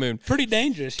Wayne moon. pretty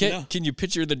dangerous. Can you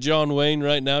picture the John Wayne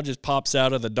right now just pops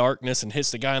out of the darkness and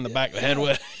hits the guy in the back of the head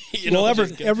with, well,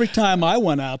 just every time I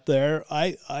went out there,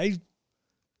 I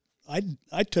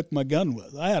took my gun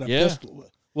with. I had a Yeah. pistol with.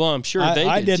 Well, I'm sure they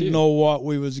I did didn't too. know what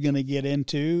we was going to get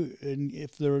into, and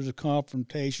if there was a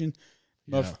confrontation.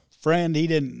 My Yeah. friend, he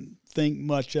didn't think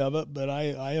much of it, but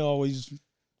I always,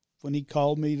 when he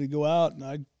called me to go out, and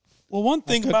I Well, one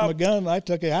thing took my about gun. I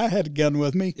had a gun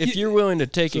with me. If you're willing to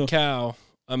take a cow,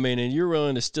 I mean, and you're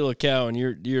willing to steal a cow and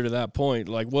you're to that point,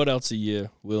 like what else are you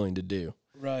willing to do?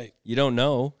 right. You don't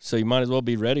know, so you might as well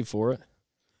be ready for it.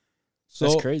 So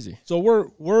That's crazy. So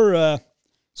we're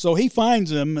so he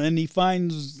finds them, and he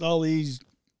finds all these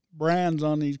brands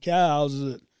on these cows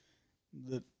that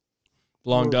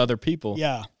Belong to other people.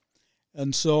 yeah,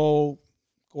 and so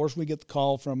of course we get the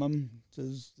call from him.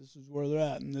 Says this is where they're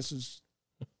at, and this is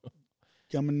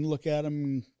come and look at them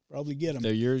and probably get them.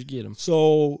 They're yours, get them.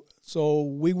 So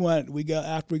we went.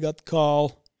 After we got the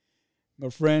call, my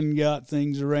friend got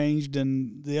things arranged,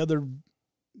 and the other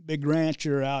big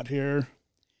rancher out here.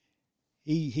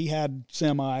 He had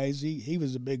semis. He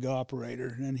was a big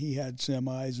operator, and he had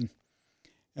semis,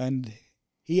 and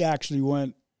he actually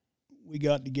went. We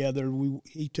got together.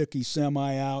 He took his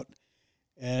semi out,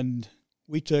 and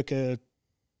we took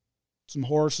some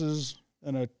horses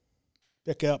and a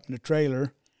pickup and a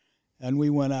trailer, and we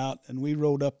went out and we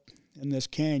rode up in this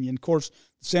canyon. Of course,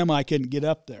 the semi couldn't get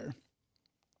up there,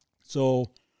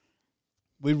 so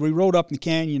we rode up in the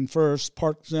canyon first,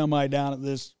 parked the semi down at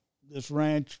this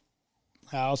ranch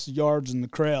house, yards and the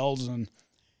kraals, and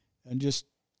just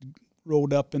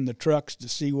rode up in the trucks to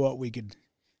see what we could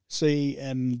see.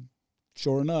 And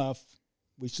sure enough,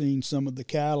 we seen some of the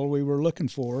cattle we were looking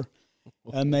for,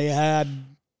 and they had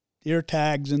ear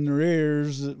tags in their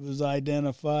ears that was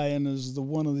identifying as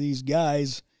one of these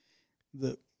guys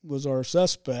that was our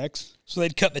suspects. So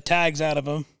they'd cut the tags out of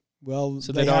them. Well,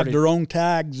 So they they'd had already- their own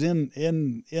tags in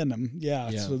them. Yeah,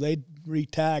 Yeah. so they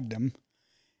re-tagged them.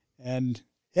 And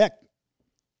heck,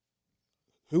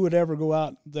 who would ever go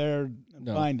out there and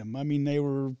No. find them? I mean, they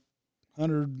were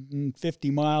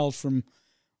 150 miles from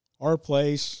our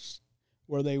place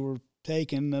where they were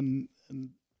taken, and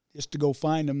just to go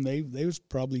find them, they was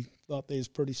probably thought they was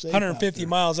pretty safe. 150 out there.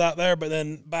 miles out there, but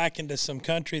then back into some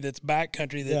country that's back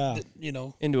country that you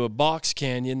know. Into a box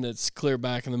canyon that's clear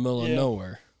back in the middle of Yeah.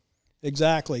 nowhere.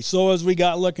 Exactly. So as we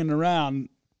got looking around,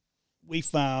 we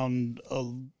found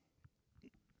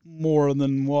more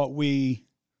than what we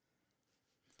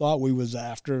thought we was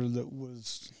after, that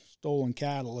was stolen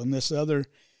cattle. And this other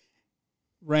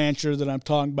rancher that I'm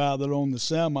talking about that owned the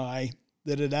semi,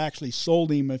 that had actually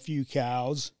sold him a few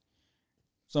cows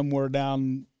somewhere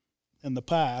down in the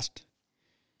past,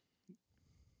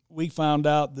 we found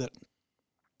out that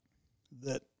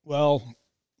well,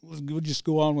 we'll just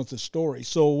go on with the story.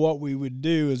 So what we would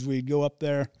do is we'd go up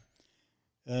there,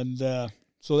 and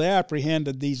so they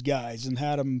apprehended these guys and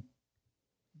had them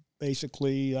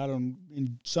basically,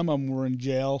 some of them were in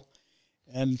jail,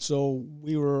 and so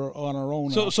we were on our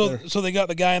own. So they got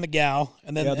the guy and the gal,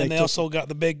 and then Yeah, they took- also got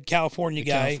the big California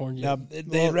guy. California. Now,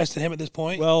 They arrested him at this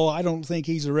point. Well, I don't think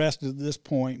he's arrested at this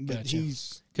point, but Gotcha.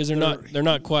 he's Because they're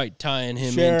not quite tying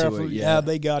him sheriff. into it. Yeah,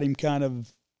 they got him kind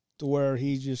of to where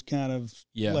he's just kind of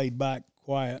laid back,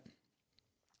 quiet.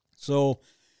 So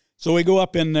we go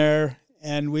up in there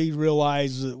and we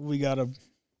realize that we got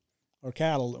our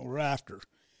cattle that we're after.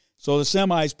 So the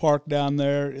semi's parked down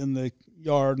there in the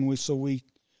yard, and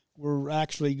we're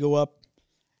actually go up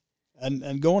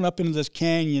and going up into this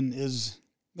canyon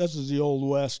this is the Old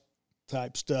West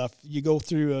type stuff. You go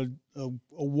through a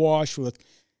wash with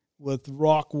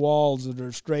rock walls that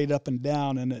are straight up and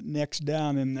down, and it necks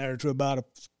down in there to about a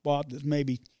spot that's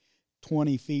maybe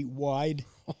 20 feet wide.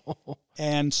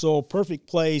 And so perfect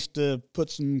place to put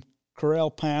some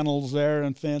corral panels there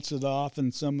and fence it off,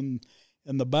 and some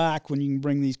in the back when you can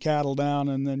bring these cattle down,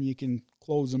 and then you can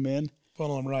close them in.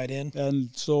 Funnel them right in. And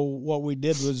so what we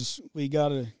did was we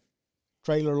got a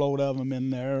trailer load of them in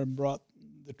there and brought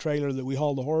the trailer that we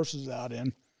hauled the horses out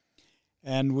in.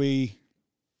 And we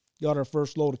got our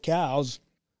first load of cows,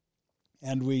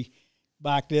 and we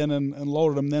backed in and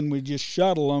loaded them. Then we just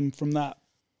shuttle them from that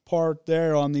part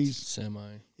there on these semi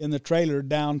in the trailer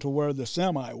down to where the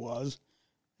semi was,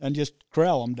 and just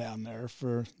corral them down there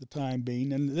for the time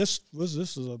being. And this was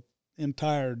an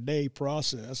entire day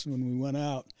process when we went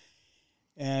out.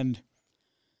 And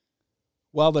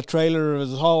while the trailer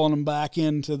was hauling them back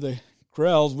into the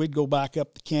corrals, we'd go back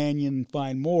up the canyon and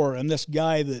find more. And this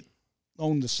guy that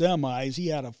owned the semis, he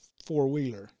had a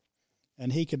four-wheeler,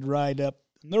 and he could ride up.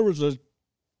 And there was a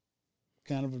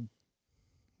kind of a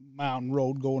mountain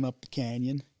road going up the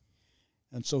canyon,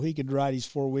 and so he could ride his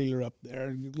four-wheeler up there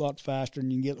a lot faster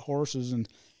than you can get horses. And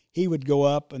he would go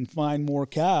up and find more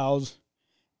cows,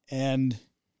 and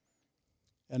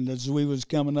as we was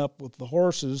coming up with the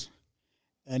horses,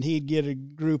 and he'd get a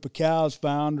group of cows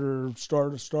found or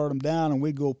start them down, and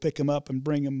we'd go pick them up and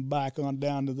bring them back on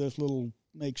down to this little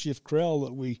makeshift corral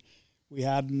that we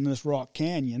had in this rock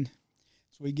canyon.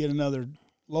 So we'd get another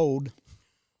load,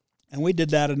 and we did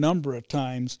that a number of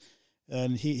times.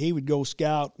 And he would go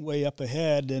scout way up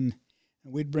ahead, and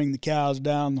we'd bring the cows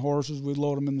down, the horses, we'd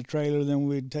load them in the trailer, then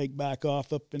we'd take back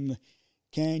off up in the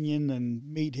canyon and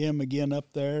meet him again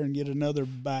up there and get another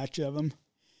batch of them.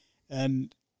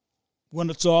 And when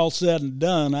it's all said and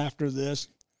done after this,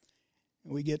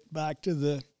 we get back to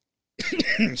the,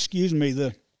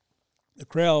 the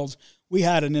corrals, we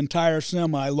had an entire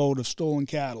semi-load of stolen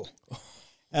cattle.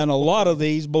 And a lot of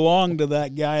these belonged to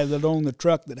that guy that owned the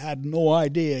truck that had no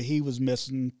idea he was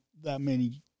missing that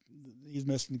many. He's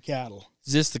missing cattle.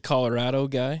 Is this the Colorado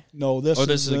guy? No, this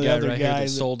is the the guy other right guy here that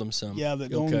sold him some. Yeah,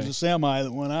 that owns the semi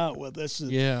that went out with us.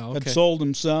 Had sold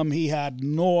him some. He had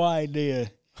no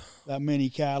idea that many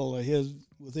cattle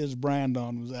with his brand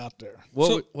on was out there.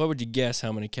 What would you guess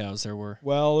how many cows there were?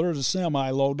 Well, there's a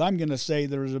semi-load. I'm going to say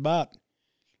there's about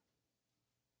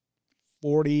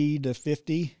 40 to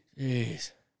 50.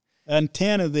 Jeez. And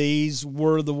 10 of these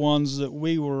were the ones that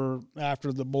we were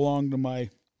after that belonged to my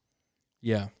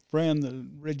friend that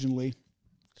originally.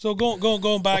 So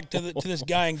going back to this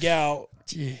guy and gal,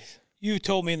 jeez. You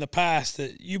told me in the past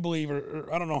that you believe, or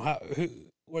I don't know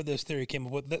where this theory came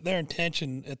up with, their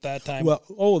intention at that time. Well,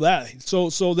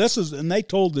 so this is, and they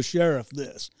told the sheriff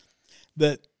this,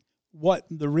 that what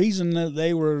the reason that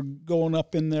they were going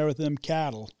up in there with them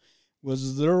cattle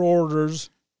was their orders,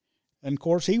 and of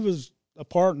course he was a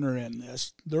partner in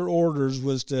this. Their orders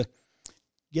was to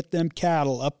get them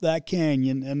cattle up that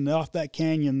canyon, and off that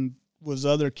canyon was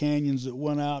other canyons that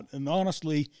went out, and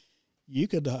honestly, you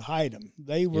could hide them.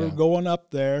 They were going up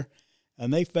there,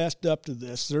 and they fessed up to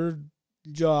this. Their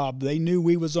job, they knew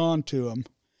we was on to them.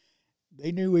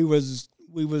 They knew we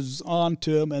was on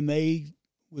to them, and they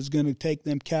was going to take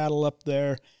them cattle up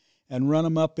there and run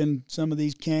them up in some of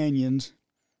these canyons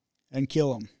and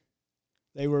kill them.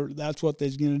 That's what they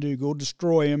was going to do. Go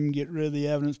destroy them, get rid of the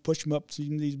evidence, push them up to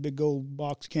these big old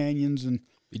box canyons, and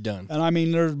be done. And I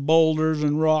mean, there's boulders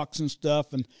and rocks and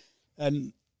stuff,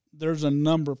 and there's a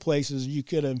number of places you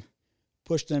could have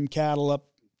pushed them cattle up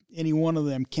any one of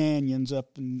them canyons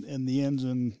up in the ends.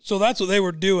 And so that's what they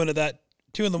were doing at that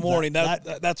 2 a.m.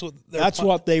 That's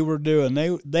what they were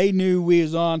doing. They knew we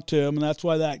was on to them, and that's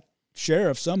why that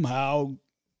sheriff somehow.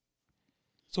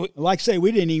 So, like I say,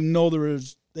 we didn't even know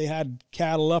they had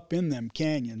cattle up in them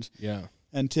canyons. Yeah.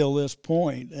 Until this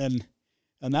point, and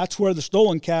that's where the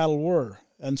stolen cattle were,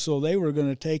 and so they were going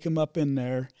to take them up in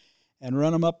there and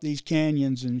run them up these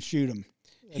canyons and shoot them.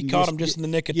 He caught them just in the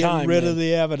nick of time. Get rid of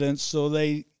the evidence, so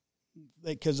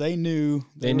because they knew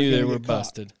they were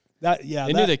busted. They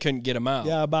knew they couldn't get them out.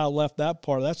 Yeah, about left that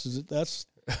part. That's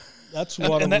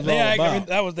what and it was all about. I mean,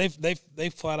 that was they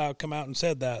flat out come out and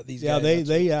said that these guys.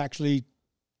 They actually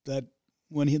that.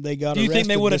 When they got arrested. Do you think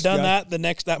they would have done that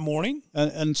that morning?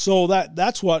 And so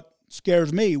that's what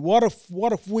scares me. What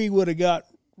if we would have got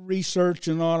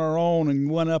researching on our own and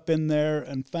went up in there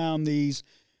and found these,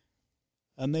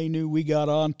 and they knew we got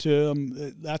onto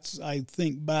them? I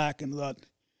think back and thought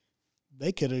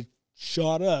they could have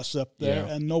shot us up there,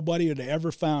 and nobody would have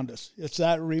ever found us. It's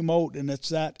that remote, and it's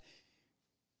that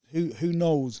who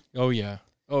knows? Oh yeah.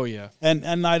 And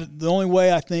the only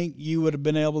way I think you would have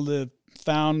been able to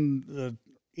found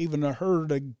even a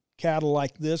herd of cattle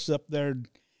like this up there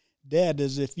dead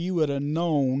is if you would have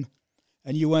known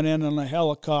and you went in on a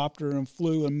helicopter and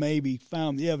flew and maybe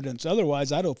found the evidence.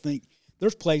 Otherwise, I don't think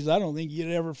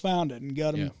you'd ever found it and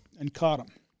got them and caught them.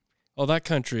 Oh, that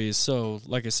country is so,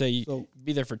 like I say, you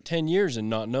be there for 10 years and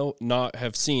not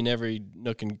have seen every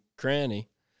nook and cranny.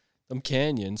 Them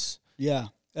canyons. Yeah,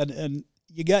 and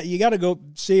you got to go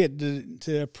see it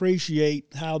to appreciate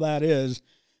how that is.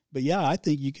 But yeah, I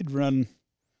think you could run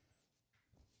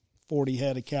 40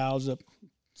 head of cows up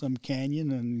some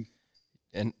canyon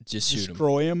and just shoot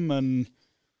destroy them, and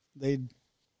they'd,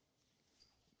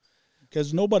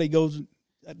 because nobody goes.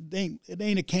 It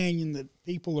ain't a canyon that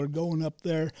people are going up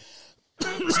there.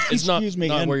 It's not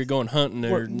where you're going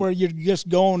hunting where you're just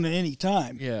going at any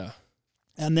time. Yeah.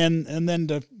 And then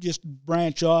to just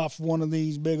branch off one of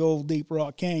these big old deep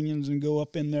rock canyons and go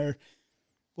up in there,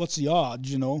 what's the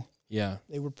odds, Yeah.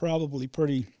 They were probably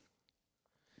pretty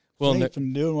well safe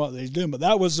in doing what they was doing. But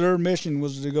that was their mission,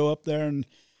 was to go up there and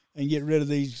get rid of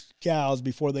these cows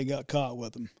before they got caught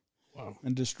with them. Wow.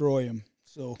 And destroy them.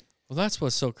 So... Well, that's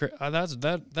what's so crazy.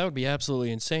 That would be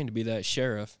absolutely insane to be that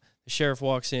sheriff. The sheriff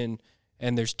walks in,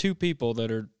 and there's two people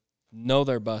that know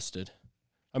they're busted.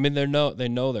 I mean, they know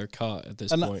they're caught at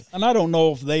this point. And I don't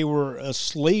know if they were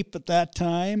asleep at that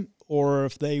time or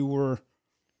if they were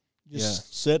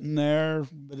just sitting there.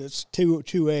 But it's 2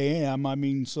 a.m. I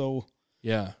mean, so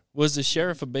yeah. Was the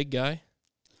sheriff a big guy?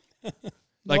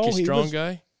 No, a strong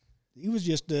guy? He was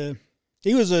just regular.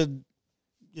 He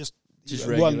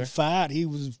wasn't fat. He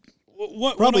was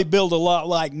probably built a lot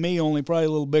like me, only probably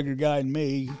a little bigger guy than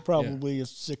me. Probably a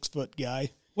 6-foot guy.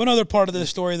 One other part of this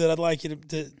story that I'd like you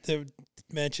to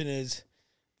mention is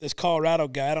this Colorado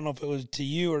guy. I don't know if it was to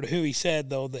you or to who he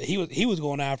said, though, that he was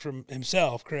going after him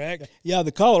himself, correct? Yeah,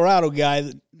 the Colorado guy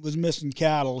that was missing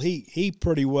cattle, he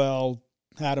pretty well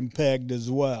had him pegged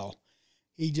as well.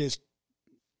 He just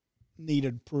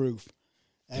needed proof.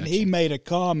 And he made a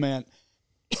comment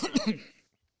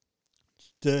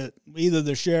to either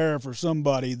the sheriff or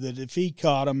somebody that if he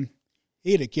caught him,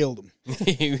 he'd have killed him.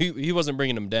 He wasn't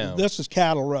bringing him down. This is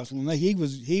cattle rustling. He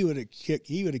would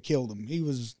have killed him. He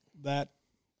was that.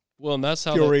 Well, and that's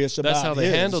how they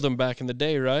handled him back in the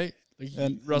day, right?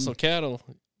 Rustle cattle.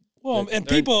 Well, and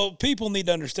people need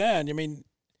to understand. I mean,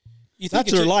 you think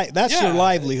that's their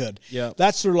livelihood. Yeah,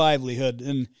 that's their livelihood,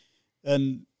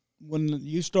 and when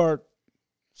you start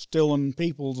stealing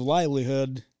people's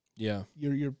livelihood,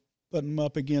 you're putting them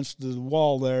up against the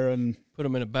wall there and put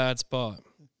them in a bad spot.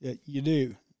 Yeah, you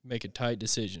do. Make a tight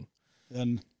decision.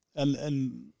 And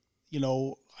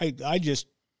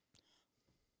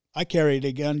I carried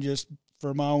a gun just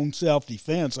for my own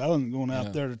self-defense. I wasn't going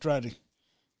out there to try to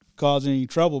cause any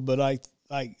trouble, but I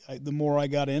the more I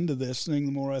got into this thing,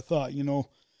 the more I thought,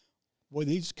 boy,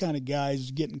 these kind of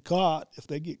guys getting caught, if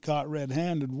they get caught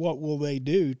red-handed, what will they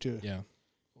do to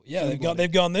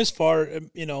they've gone this far,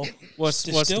 What's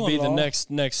to be the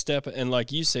next step? And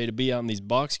like you say, to be out in these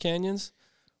box canyons,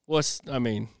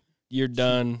 you're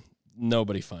done.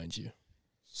 Nobody finds you.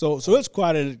 So it's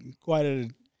quite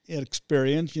an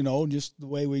experience, just the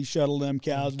way we shuttled them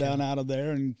cows down out of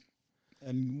there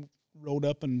and rode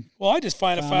up and. Well, I just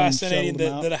find it fascinating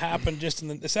that it happened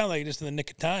it sounded like just in the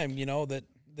nick of time, that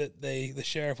the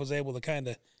sheriff was able to kind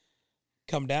of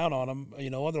come down on them,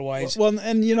 otherwise. Well,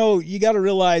 and you got to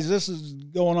realize this is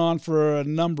going on for a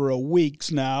number of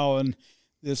weeks now, and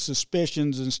the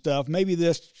suspicions and stuff. Maybe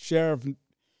this sheriff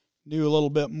knew a little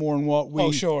bit more than what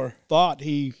we thought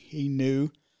he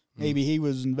knew. Maybe he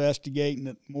was investigating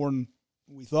it more than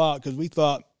we thought, because we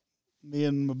thought me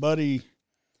and my buddy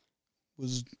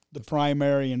was the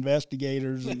primary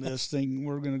investigators in this thing.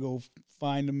 We're going to go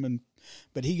find him,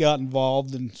 but he got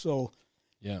involved, and so.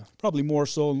 Yeah, probably more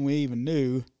so than we even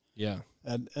knew. Yeah,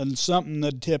 and something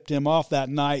that tipped him off that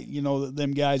night, that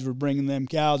them guys were bringing them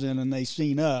cows in and they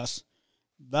seen us.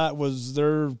 That was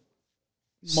their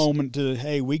moment to,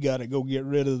 hey, we got to go get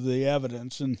rid of the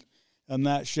evidence, and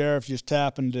that sheriff just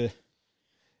happened to.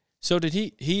 So did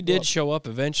he did show up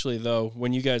eventually, though,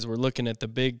 when you guys were looking at the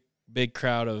big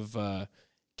crowd of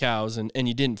cows and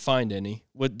you didn't find any?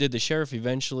 What did the sheriff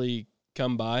eventually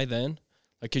come by then?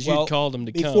 Because you called him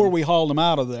to come before we hauled him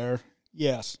out of there.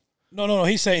 Yes. No.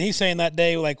 He's saying that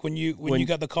day, like when you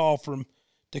got the call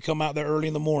to come out there early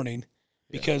in the morning,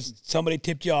 because somebody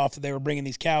tipped you off that they were bringing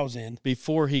these cows in.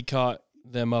 Before he caught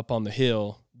them up on the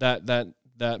hill, that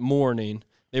morning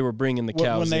they were bringing the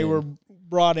cows when they in. were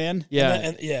brought in. Yeah,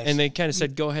 and they kind of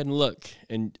said, "Go ahead and look."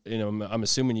 And I'm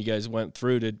assuming you guys went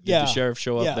through. Did the sheriff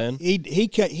show up then?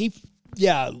 He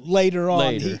later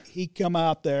on he come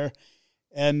out there.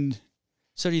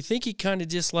 So do you think he kind of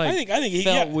just I think he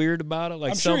felt weird about it?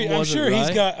 Like I'm sure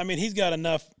right? he's got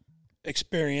enough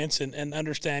experience and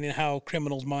understanding how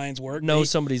criminals' minds work.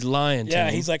 Somebody's lying to him.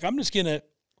 Yeah, he's like, I'm just gonna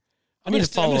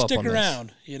stick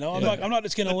around. I'm not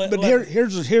just gonna let. But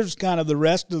here's kind of the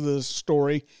rest of the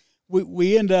story.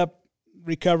 We end up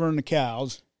recovering the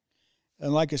cows,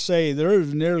 And like I say, there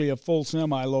was nearly a full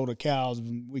semi-load of cows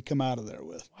we come out of there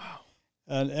with. Wow.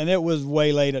 And it was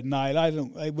way late at night.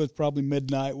 It was probably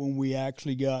midnight when we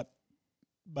actually got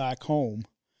back home.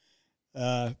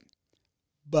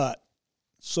 But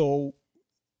so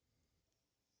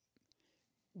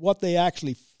what they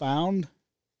actually found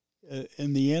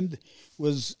in the end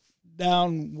was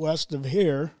down west of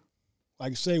here,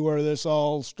 like I say, where this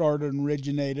all started and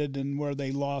originated and where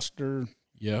they lost their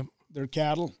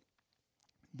cattle.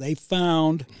 They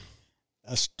found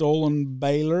a stolen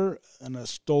baler and a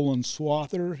stolen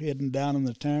swather hidden down in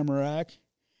the tamarack.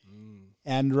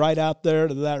 And right out there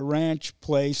to that ranch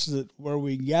place where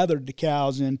we gathered the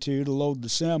cows into to load the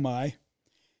semi,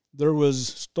 there was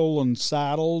stolen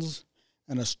saddles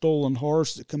and a stolen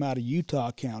horse that come out of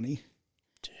Utah County.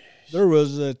 Jeez. There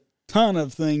was a ton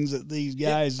of things that these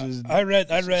guys. I read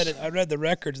it. I read the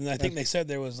records, and I think they said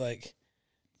there was like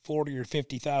 $40,000 or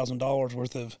 $50,000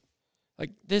 worth of.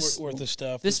 Like this worth of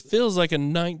stuff. This feels like a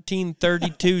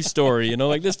 1932 story, you know.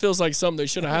 Like this feels like something that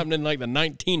should have happened in like the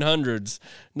 1900s,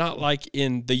 not like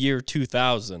in the year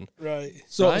 2000. Right.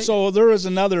 So there was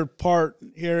another part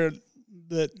here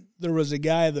that there was a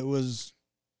guy that was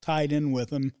tied in with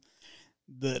him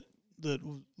that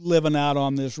living out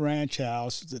on this ranch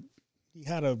house that he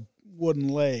had a wooden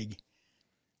leg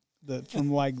that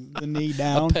from like the knee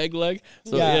down, a peg leg.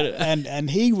 So and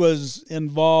he was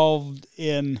involved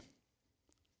in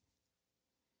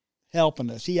helping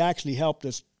us. He actually helped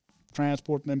us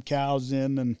transporting them cows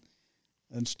in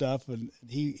and stuff. And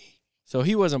so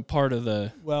he wasn't part of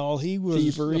the he was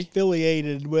thievery?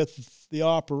 Affiliated with the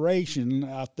operation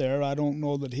out there. I don't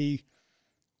know that he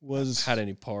had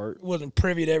any part. Wasn't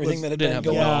privy to everything that had didn't been have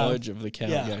going the on. knowledge of the cow.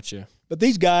 Yeah. Gotcha. But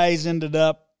these guys ended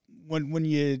up when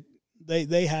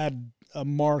they had a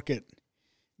market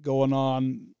going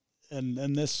on,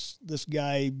 and this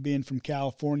guy being from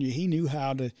California, he knew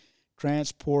how to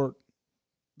transport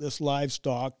this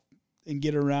livestock and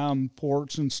get around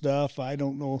ports and stuff. I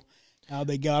don't know how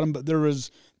they got them, but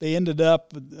they ended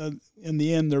up in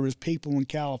the end. There was people in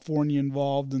California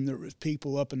involved, and there was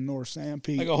people up in North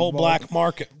Sanpete, like a whole black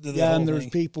market. And there's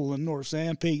people in North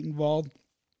Sanpete involved.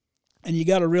 And you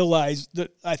got to realize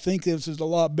that I think this is a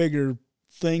lot bigger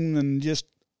thing than just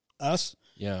us.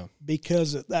 Yeah.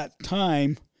 Because at that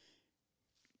time,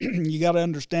 you got to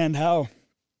understand how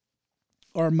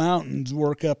our mountains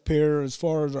work up here as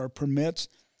far as our permits.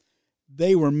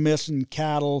 They were missing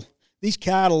cattle. These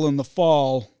cattle in the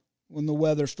fall, when the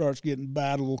weather starts getting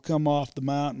bad, will come off the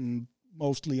mountain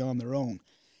mostly on their own.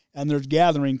 And there's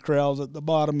gathering kraals at the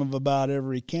bottom of about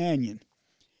every canyon.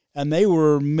 And they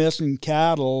were missing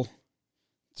cattle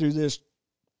through this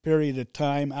period of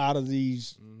time out of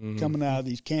these, coming out of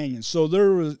these canyons. So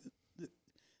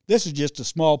this is just a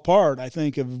small part, I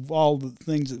think, of all the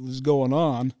things that was going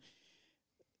on.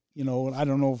 You know, I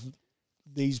don't know if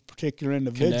these particular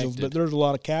individuals, but there's a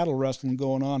lot of cattle rustling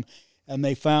going on. And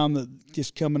they found that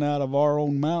just coming out of our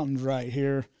own mountains right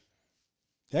here,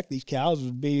 heck, these cows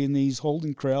would be in these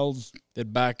holding kraals.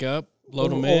 They'd back up,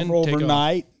 load them in,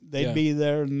 overnight. They'd be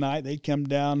there at night. They'd come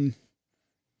down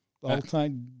all the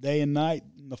time, day and night.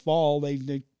 In the fall,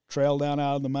 they trail down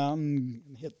out of the mountain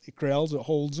and hit the kraals. It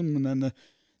holds them, and then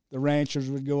the ranchers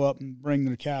would go up and bring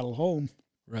their cattle home.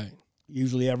 Right.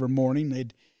 Usually every morning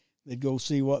they'd go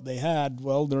see what they had.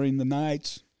 Well, during the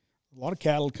nights, a lot of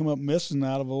cattle come up missing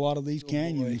out of a lot of these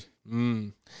canyons.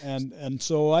 And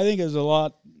so I think it's a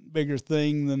lot bigger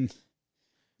thing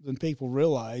than people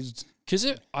realized. Because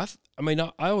I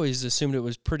always assumed it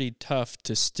was pretty tough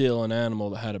to steal an animal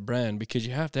that had a brand, because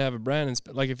you have to have a brand.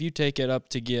 Like if you take it up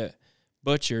to get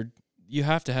butchered, you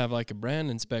have to have like a brand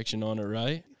inspection on it,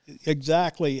 right?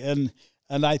 Exactly. And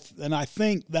I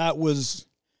think that was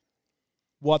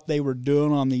what they were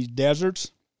doing on these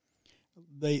deserts.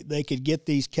 They could get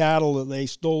these cattle that they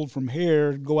stole from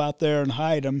here, go out there and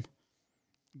hide them,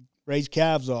 raise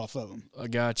calves off of them. I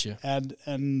gotcha.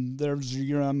 And there's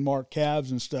your unmarked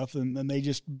calves and stuff, and they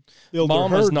just build their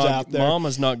herds out there.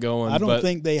 Mama's not going. I don't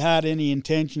think they had any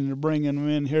intention of bringing them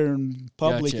in here in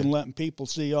public and letting people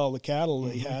see all the cattle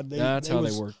they had. That's how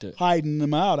they worked it. Hiding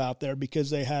them out there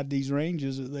because they had these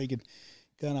ranges that they could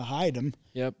kind of hide them.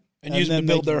 Yep. And use them to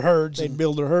build their herds. They'd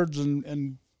build their herds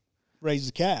and raise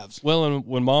the calves. Well, and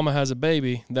when Mama has a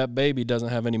baby, that baby doesn't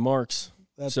have any marks.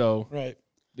 Right.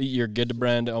 You're good to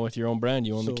brand with your own brand.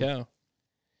 You own the cow.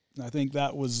 I think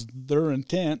that was their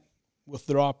intent with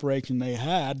their operation they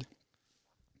had.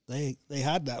 They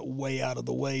had that way out of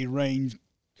the way range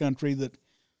country that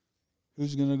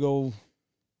who's going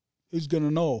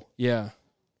to know? Yeah.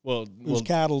 Well, whose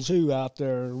cattle's who out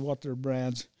there, what their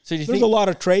brands. So there's a lot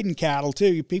of trading cattle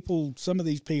too. Some of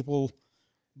these people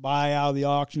buy out of the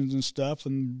auctions and stuff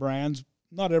and brands.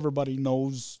 Not everybody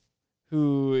knows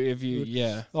Who, if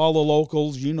you, all the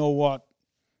locals. You know what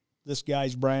this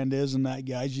guy's brand is and that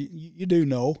guy's. You do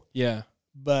know. Yeah.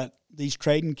 But these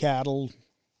trading cattle,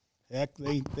 heck,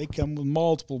 they come with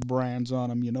multiple brands on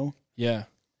them, you know. Yeah.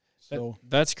 So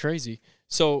That's crazy.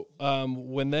 So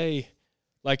when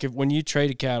you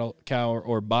trade a cow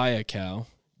or buy a cow,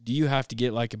 do you have to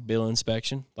get like a bill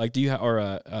inspection? Like, do you or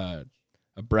a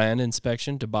brand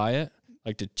inspection to buy it?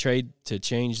 Like to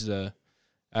change the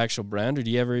actual brand, or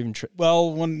do you ever even?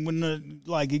 Well, when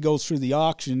it goes through the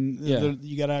auction,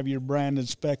 you got to have your brand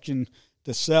inspection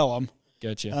to sell them.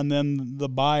 Gotcha. And then the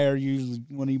buyer usually,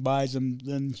 when he buys them,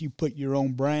 then you put your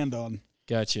own brand on.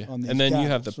 Gotcha. On and then cattle, you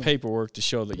have the paperwork to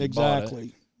show that you bought it.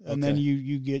 Exactly. And then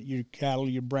you get your cattle,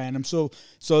 you brand them. So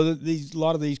a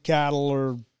lot of these cattle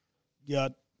are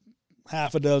got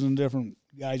half a dozen different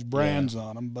guys' brands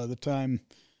on them by the time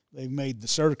they've made the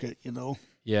circuit, you know.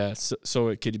 Yeah, so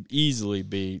it could easily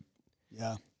be.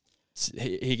 Yeah.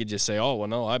 He could just say, "Oh, well,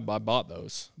 no, I bought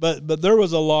those." But there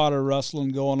was a lot of rustling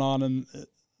going on, and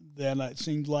then it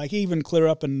seemed like even clear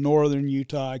up in northern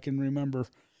Utah, I can remember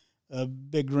a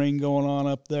big ring going on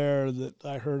up there that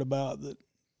I heard about. That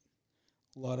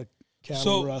a lot of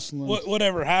cattle rustling.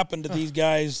 Whatever happened to these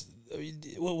guys?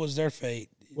 What was their fate?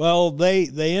 Well, they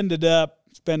ended up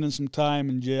spending some time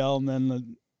in jail, and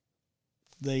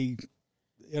then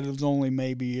it was only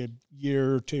maybe a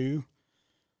year or two.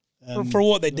 For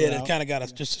what they did, it kind of got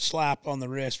us just a slap on the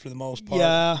wrist for the most part.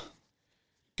 Yeah.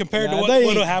 Compared to what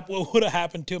would have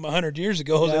happened to them 100 years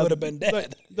ago, they would have been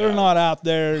dead. They're not out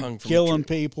there killing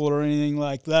people or anything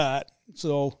like that.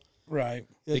 So right,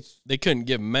 they couldn't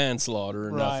give manslaughter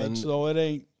or nothing. So it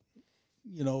ain't,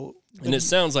 you know. And it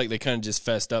sounds like they kind of just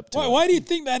fessed up to it. Why do you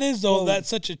think that is, though? That's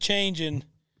such a change in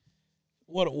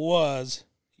what it was.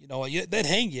 You know, they'd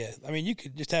hang you. I mean, you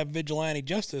could just have vigilante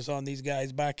justice on these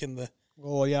guys back in the.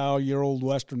 Well, yeah, your old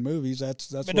Western movies. That's.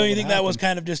 But don't you think that was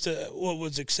kind of just what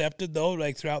was accepted though,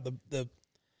 like throughout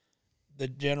the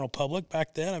general public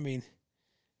back then? I mean,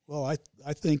 well,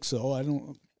 I think so.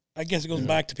 I guess it goes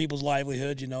back to people's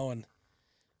livelihood, you know, and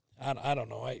I don't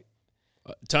know.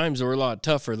 Times were a lot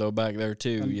tougher though back there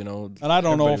too, you know. And I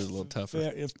don't know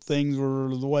if things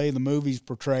were the way the movies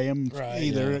portray them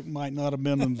either. Yeah. It might not have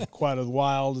been quite as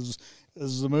wild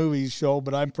as the movies show,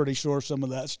 but I'm pretty sure some of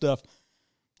that stuff.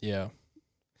 Yeah.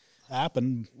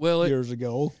 Happened years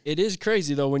ago. It is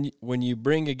crazy though when you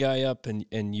bring a guy up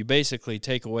and you basically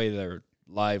take away their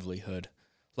livelihood.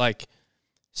 Like,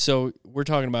 so we're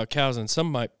talking about cows, and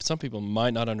some people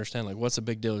might not understand, like, what's the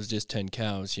big deal? It's just 10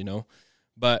 cows, you know.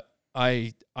 But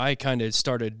I kind of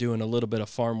started doing a little bit of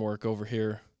farm work over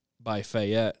here by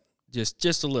Fayette,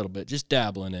 just a little bit, just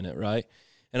dabbling in it, right?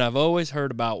 And I've always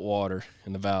heard about water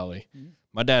in the valley. Mm-hmm.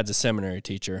 My dad's a seminary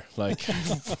teacher, like.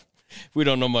 We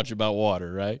don't know much about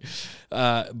water, right?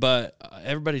 But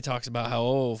everybody talks about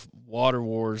how, water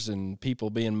wars and people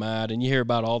being mad, and you hear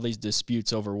about all these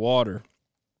disputes over water.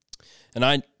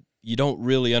 And you don't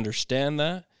really understand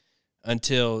that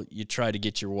until you try to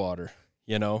get your water,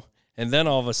 you know? And then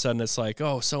all of a sudden it's like,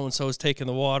 so-and-so's taking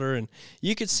the water, and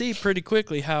you could see pretty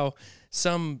quickly how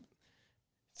some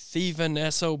thieving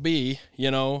SOB,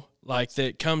 you know, like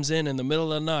that comes in the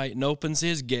middle of the night and opens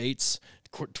his gates,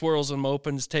 twirls them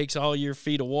open, takes all your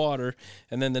feet of water,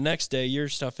 and then the next day your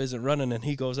stuff isn't running, and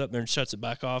he goes up there and shuts it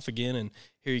back off again, and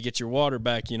here you get your water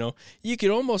back, you know. You could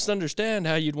almost understand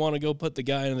how you'd want to go put the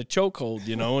guy in the chokehold,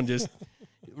 you know, and just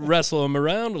wrestle him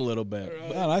around a little bit.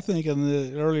 Well, I think in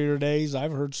the earlier days,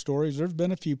 I've heard stories, there's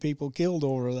been a few people killed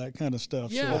over that kind of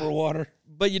stuff. Yeah. Over water.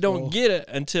 But you don't get it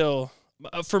until,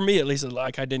 for me at least,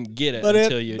 like I didn't get it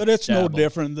until you But it's no dabble.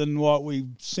 different than what we've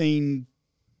seen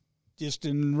just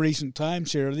in recent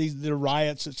times here. The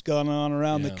riots that's gone on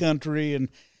around the country,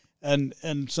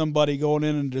 and somebody going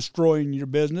in and destroying your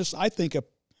business. I think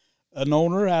an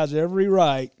owner has every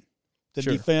right to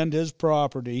defend his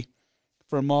property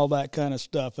from all that kind of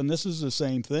stuff. And this is the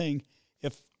same thing.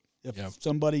 If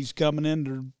somebody's coming in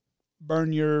to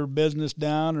burn your business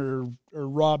down or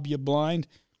rob you blind,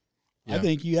 I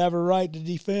think you have a right to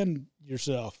defend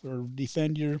yourself or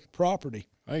defend your property.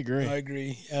 I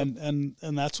agree. And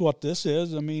that's what this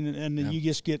is. I mean, and you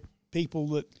just get people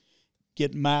that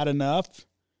get mad enough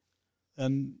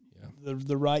and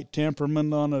the right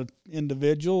temperament on an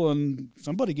individual, and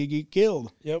somebody could get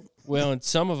killed. Yep. Well, and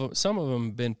some of them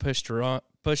have been pushed around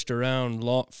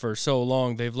for so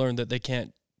long, they've learned that they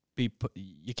can't be.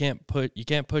 You can't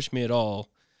push me at all.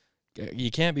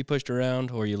 You can't be pushed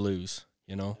around, or you lose.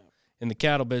 You know, in the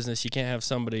cattle business, you can't have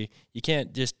somebody. You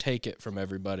can't just take it from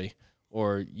everybody,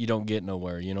 or you don't get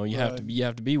nowhere. You know, you Right.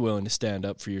 have to be willing to stand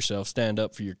up for yourself, stand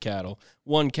up for your cattle.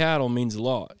 One cattle means a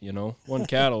lot, you know. One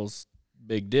cattle's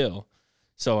big deal.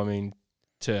 So I mean,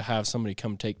 to have somebody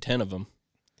come take 10 of them,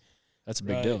 that's a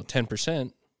big Right. deal.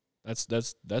 10%,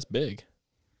 that's big.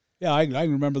 Yeah, I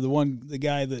remember the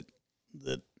guy that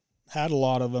had a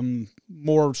lot of them,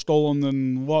 more stolen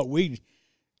than what we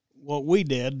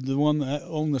did. The one that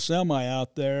owned the semi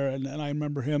out there, and I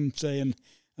remember him saying,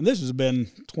 and this has been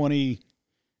 20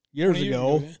 years 20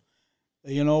 ago.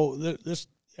 yeah. You know, this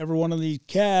every one of these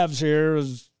calves here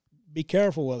is be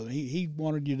careful with it. He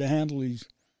wanted you to handle these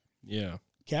Yeah.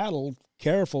 cattle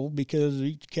careful because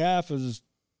each calf is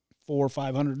 $400 or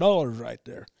 $500 right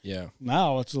there. Yeah.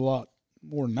 Now it's a lot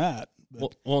more than that.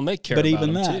 But, Well, and they care but about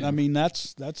even them that, too. I mean,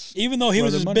 that's Even though he where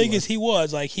was the as money big was. as he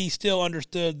was, like he still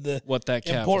understood the what that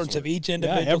calf importance was of worth. each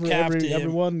individual calf to him.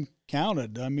 everyone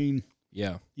counted. I mean,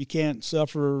 Yeah. you can't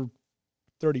suffer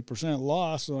 30%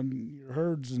 loss on your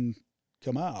herds and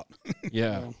come out.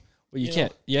 Yeah. Well, Well, you you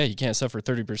can't. Yeah, you can't suffer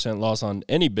 30% loss on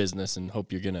any business and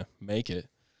hope you're gonna make it,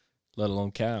 let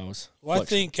alone cows. Well, I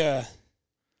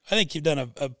think you've done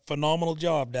a phenomenal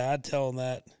job, Dad, telling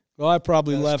that. Well, I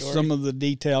probably That left story. some of the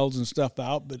details and stuff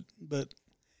out, but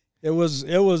it was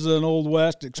an Old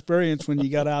West experience when you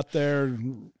got out there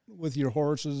with your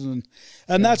horses, and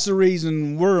that's the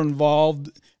reason we're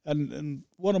involved. And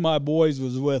one of my boys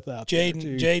was with out there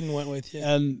too. Jaden went with you.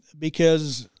 And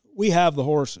because we have the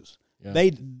horses, Yeah.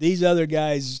 these other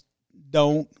guys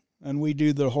don't, and we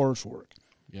do the horse work,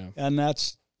 Yeah. and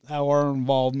that's how our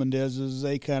involvement is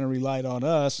they kind of relied on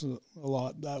us a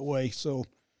lot that way. So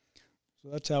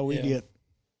that's how we Yeah. get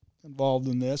involved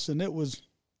in this, and it was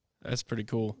That's pretty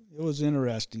cool.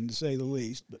 interesting to say the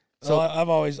least. But So I've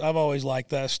always liked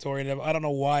that story, and I don't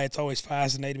know why it's always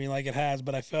fascinated me like it has,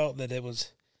 but I felt that it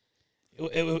was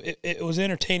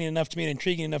entertaining enough to me and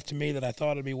intriguing enough to me that I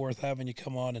thought it'd be worth having you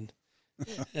come on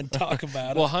and talk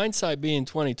about Well, it. hindsight being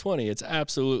 2020, it's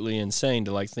absolutely insane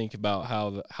to like think about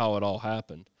how it all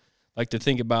happened. Like to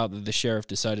think about that the sheriff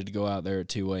decided to go out there at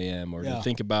 2 a.m. or Yeah. to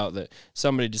think about that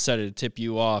somebody decided to tip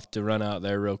you off to run out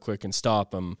there real quick and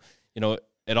stop them. You know,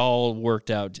 it all worked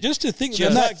out. Just to think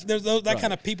there's that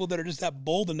kind of people that are just that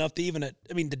bold enough to even,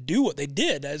 to do what they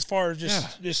did as far as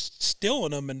just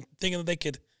stealing them and thinking that they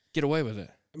could. Get away with it.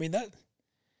 I mean, that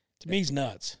to me is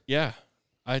nuts. Yeah,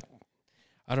 I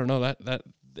don't know that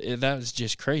was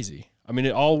just crazy. I mean,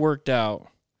 it all worked out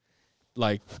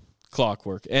like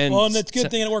clockwork. And It's a good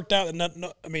thing it worked out.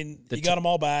 You got them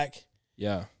all back.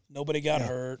 Yeah. Nobody got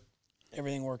hurt.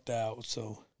 Everything worked out.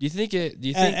 So Do you think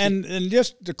and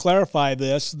just to clarify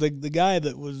this, the guy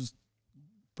that was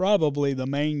probably the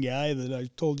main guy that I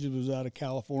told you was out of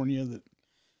California that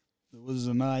was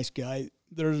a nice guy.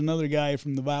 There's another guy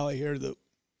from the valley here that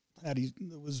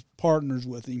was partners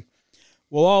with him.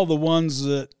 Well, all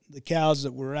the cows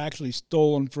that were actually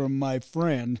stolen from my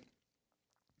friend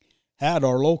had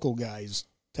our local guys'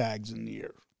 tags in the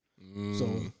ear.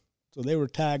 So they were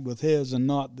tagged with his and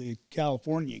not the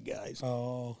California guys.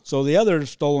 Oh. So the other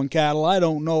stolen cattle, I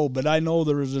don't know, but I know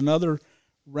there was another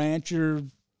rancher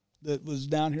that was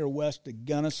down here west of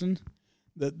Gunnison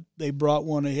that they brought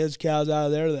one of his cows out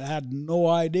of there that had no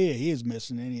idea he was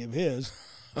missing any of his.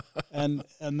 and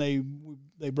they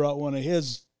brought one of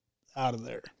his out of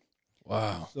there.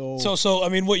 Wow. So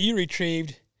what you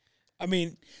retrieved,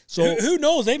 who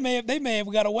knows? They may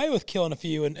have got away with killing a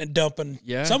few and dumping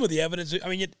some of the evidence. I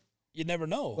mean, you never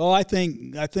know. Well, I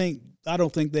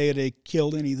don't think they had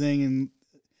killed anything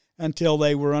until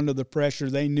they were under the pressure.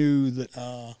 They knew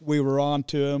that we were on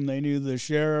to them. They knew the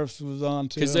sheriff was on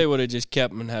to them. Because they would have just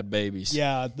kept them and had babies.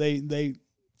 Yeah,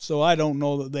 so I don't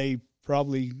know that they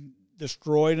probably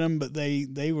destroyed them, but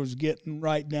they was getting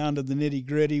right down to the nitty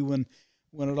gritty when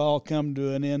it all come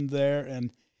to an end there,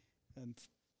 and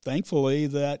thankfully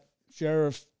that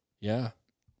sheriff,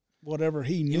 whatever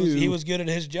he knew, he was good at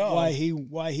his job.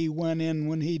 Why he went in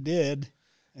when he did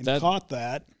and caught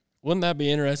that. Wouldn't that be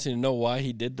interesting to know why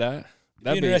he did that?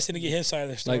 That'd be interesting to get his side of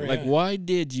the story. Like why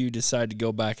did you decide to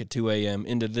go back at 2 a.m.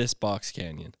 into this box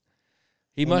canyon?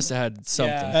 He must have had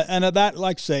something. Yeah. And at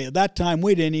that time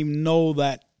we didn't even know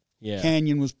that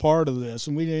canyon was part of this,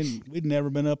 and we'd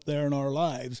never been up there in our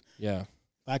lives. Yeah. In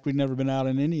fact, we'd never been out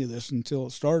in any of this until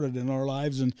it started in our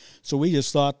lives, and so we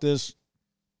just thought this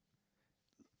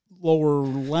lower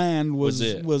land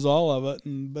was all of it,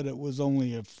 but it was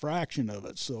only a fraction of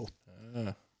it. So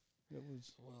it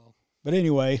was. But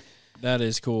anyway, that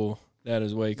is cool. That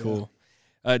is way cool.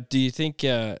 Do you think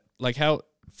how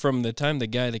from the time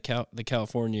the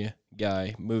California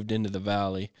guy moved into the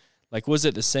valley, like was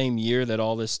it the same year that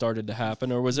all this started to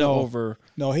happen, or was it over?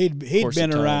 No, he'd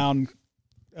been around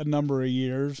a number of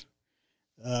years.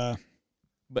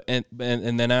 But and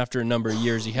then after a number of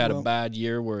years, he had a bad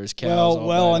year where his cows.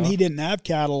 Well, and he didn't have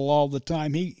cattle all the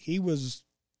time. He was,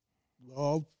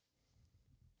 I'll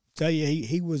tell you,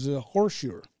 he was a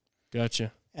horseshoer.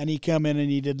 Gotcha. And he come in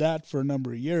and he did that for a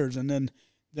number of years, and then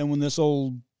when this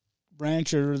old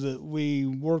rancher that we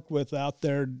worked with out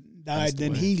there died,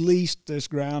 then he leased this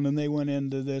ground, and they went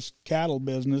into this cattle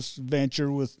business venture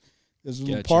with his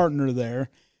little partner there.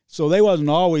 So they wasn't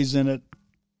always in it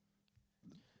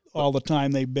all the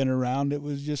time they've been around. It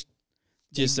was just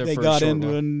they got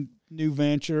into a new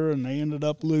venture, and they ended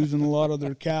up losing a lot of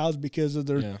their cows because of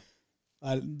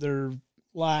their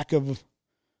lack of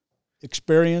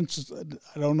experience.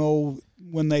 I don't know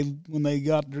when they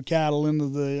got their cattle into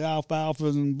the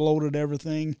alfalfas and bloated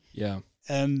everything. Yeah.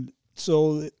 And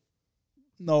so,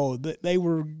 they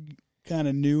were kind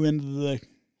of new into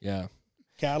the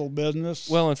cattle business.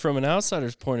 Well, and from an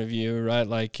outsider's point of view, right,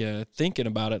 like thinking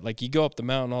about it, like you go up the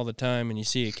mountain all the time and you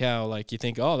see a cow, like you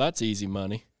think, oh, that's easy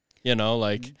money. You know,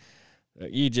 like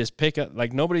you just pick up,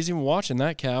 like nobody's even watching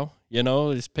that cow. You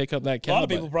know, just pick up that cow. A lot of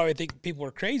people probably think people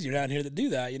are crazy around here that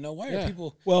do that. You know, why are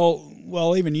people?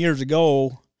 Well, even years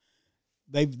ago,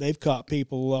 they've caught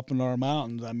people up in our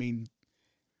mountains. I mean,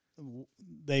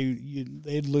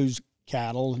 they'd lose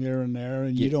cattle here and there,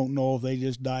 and you don't know if they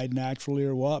just died naturally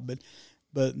or what.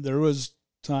 But there was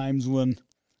times when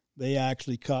they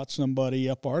actually caught somebody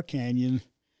up our canyon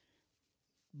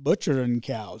butchering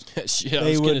cows.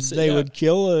 They would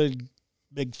kill a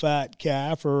big fat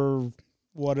calf or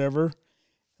whatever,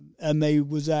 and they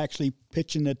was actually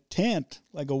pitching a tent,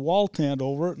 like a wall tent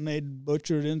over it, and they'd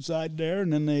butcher it inside there,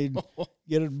 and then they'd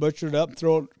get it butchered up,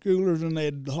 throw it in coolers, and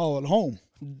they'd haul it home.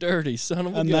 Dirty son of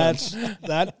a gun. And that's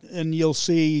that, and you'll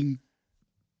see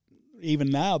even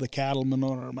now the cattlemen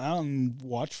on our mountain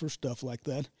watch for stuff like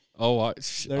that. Oh,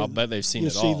 I'll bet they've seen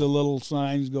it all. You see the little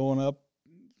signs going up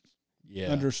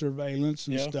under surveillance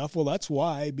and stuff. Well, that's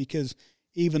why, because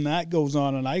even that goes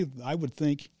on, and I would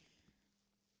think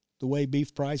the way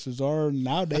beef prices are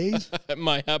nowadays, it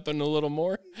might happen a little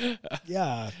more.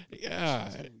 Yeah.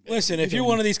 Listen, if you're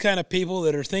one of these kind of people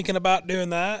that are thinking about doing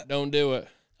that, don't do it.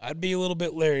 I'd be a little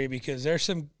bit leery, because there's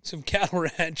some cattle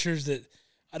ranchers that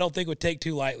I don't think would take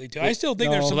too lightly to. I still think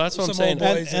there's some old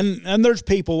boys. And there's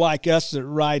people like us that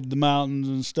ride the mountains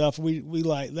and stuff. We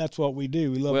like, that's what we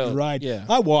do. We love to ride. Yeah.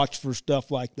 I watch for stuff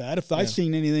like that. If I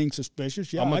seen anything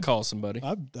suspicious, I'm gonna call somebody.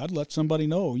 I'd let somebody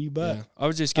know. You bet. Yeah. I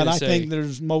was just gonna say. And I think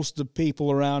there's most of the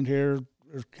people around here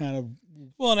are kind of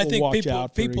and I think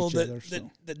people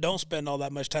that don't spend all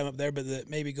that much time up there, but that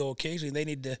maybe go occasionally, they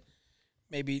need to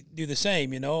maybe do the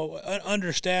same. You know,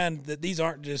 understand that these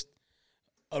aren't just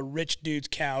a rich dude's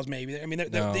cows. Maybe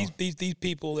these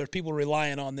people. There's people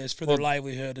relying on this for their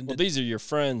livelihood. And these are your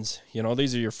friends. You know,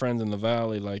 these are your friends in the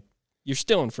valley. Like, you're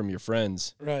stealing from your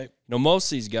friends, right? You know,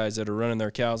 most of these guys that are running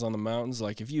their cows on the mountains,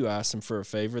 like if you ask them for a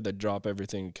favor, they'd drop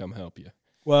everything to come help you.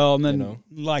 Well, and then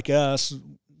like us,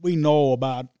 we know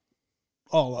about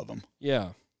all of them. Yeah.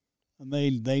 And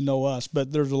they know us,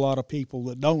 but there's a lot of people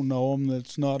that don't know them,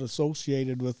 that's not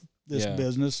associated with this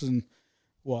business and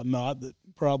whatnot, that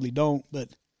probably don't. But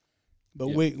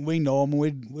we know them.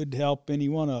 We'd help any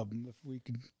one of them if we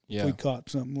could. If we caught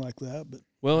something like that. But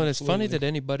and it's funny that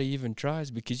anybody even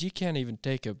tries, because you can't even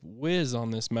take a whiz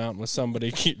on this mountain with somebody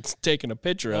taking a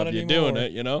picture of you doing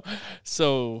it. You know,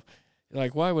 so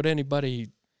like, why would anybody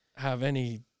have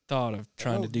any thought of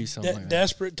trying to do something like that?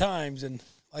 Desperate times, and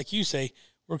like you say,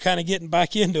 we're kind of getting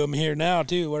back into them here now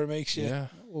too, where it makes you the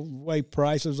way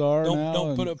prices are now.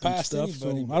 Don't put it past stuff,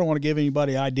 anybody. So I don't want to give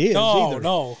anybody ideas either.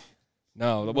 No.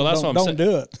 Well, that's what I'm saying. Don't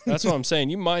do it. That's what I'm saying.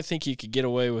 You might think you could get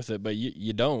away with it, but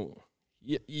you don't.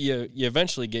 You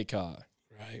eventually get caught.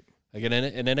 Right. Like, and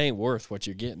it ain't worth what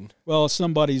you're getting. Well, it's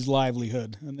somebody's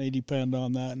livelihood, and they depend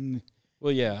on that. And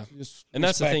and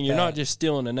that's the thing. You're not just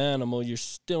stealing an animal. You're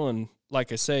stealing,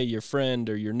 like I say, your friend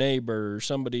or your neighbor or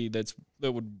somebody that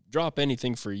would drop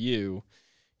anything for you.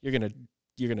 You're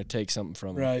gonna take something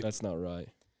from them. Right. That's not right.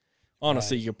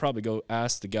 Honestly, you could probably go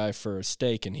ask the guy for a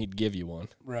steak, and he'd give you one.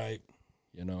 Right.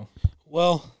 You know.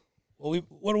 Well,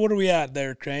 what are we at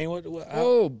there, Crane?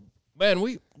 Oh man,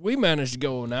 we managed to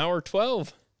go an hour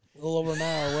 12. A little over an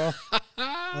hour.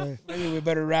 Well, maybe we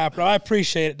better wrap it up. I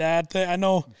appreciate it, Dad. I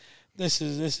know this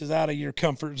is out of your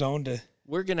comfort zone to.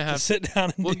 We're gonna have to sit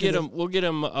down. And we'll get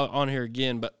him on here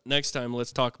again, but next time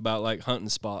let's talk about like hunting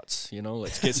spots. You know,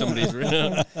 let's get some of these.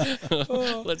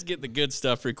 Let's get the good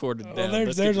stuff recorded down.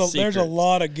 There's a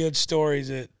lot of good stories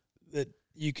that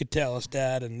you could tell us,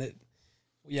 Dad, and that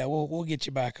we'll get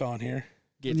you back on here.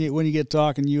 when you get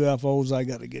talking UFOs, I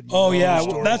got to get. Oh yeah,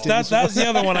 that's the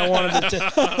other one I wanted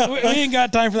to. We ain't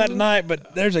got time for that tonight,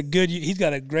 but there's a good. He's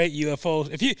got a great UFO.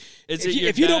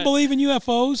 If you don't believe in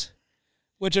UFOs,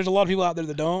 which there's a lot of people out there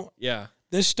that don't. Yeah.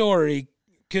 This story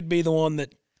could be the one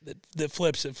that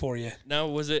flips it for you.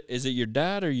 Now, is it your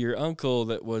dad or your uncle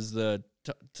that was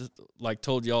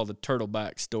told you all the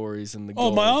turtleback stories and the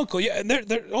gold? My uncle, yeah, and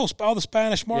they're all the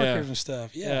Spanish markers and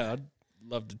stuff. Yeah, I'd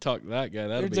love to talk to that guy.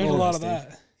 There's a lot of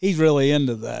that. He's really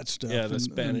into that stuff. Yeah, the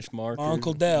Spanish markers. My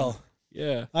Uncle Dell.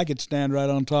 Yeah, I could stand right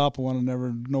on top of one and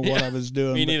never know what I was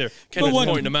doing. Me neither. Kenneth's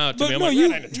pointing them out to me. I'm like,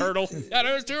 that ain't a turtle. Yeah,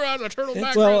 there's two rounds of turtle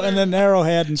back. Well, right and there. then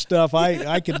arrowhead and stuff.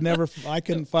 I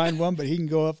couldn't find one, but he can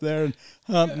go up there and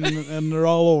hunt, and they're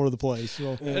all over the place.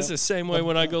 So it's the same way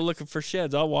when I go looking for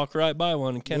sheds. I'll walk right by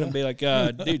one, and Ken will be like,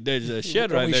 "Dude, there's a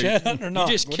shed right there. Shed hunting or not?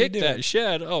 You just kicked that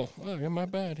shed." Oh, yeah, my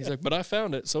bad. He's like, "But I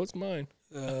found it, so it's mine."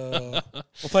 Well,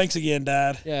 thanks again,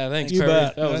 Dad. Yeah, thanks, You Perry.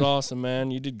 bet, That was man. awesome, man.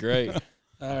 You did great.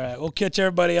 All right, we'll catch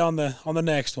everybody on the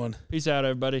next one. Peace out,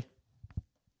 everybody.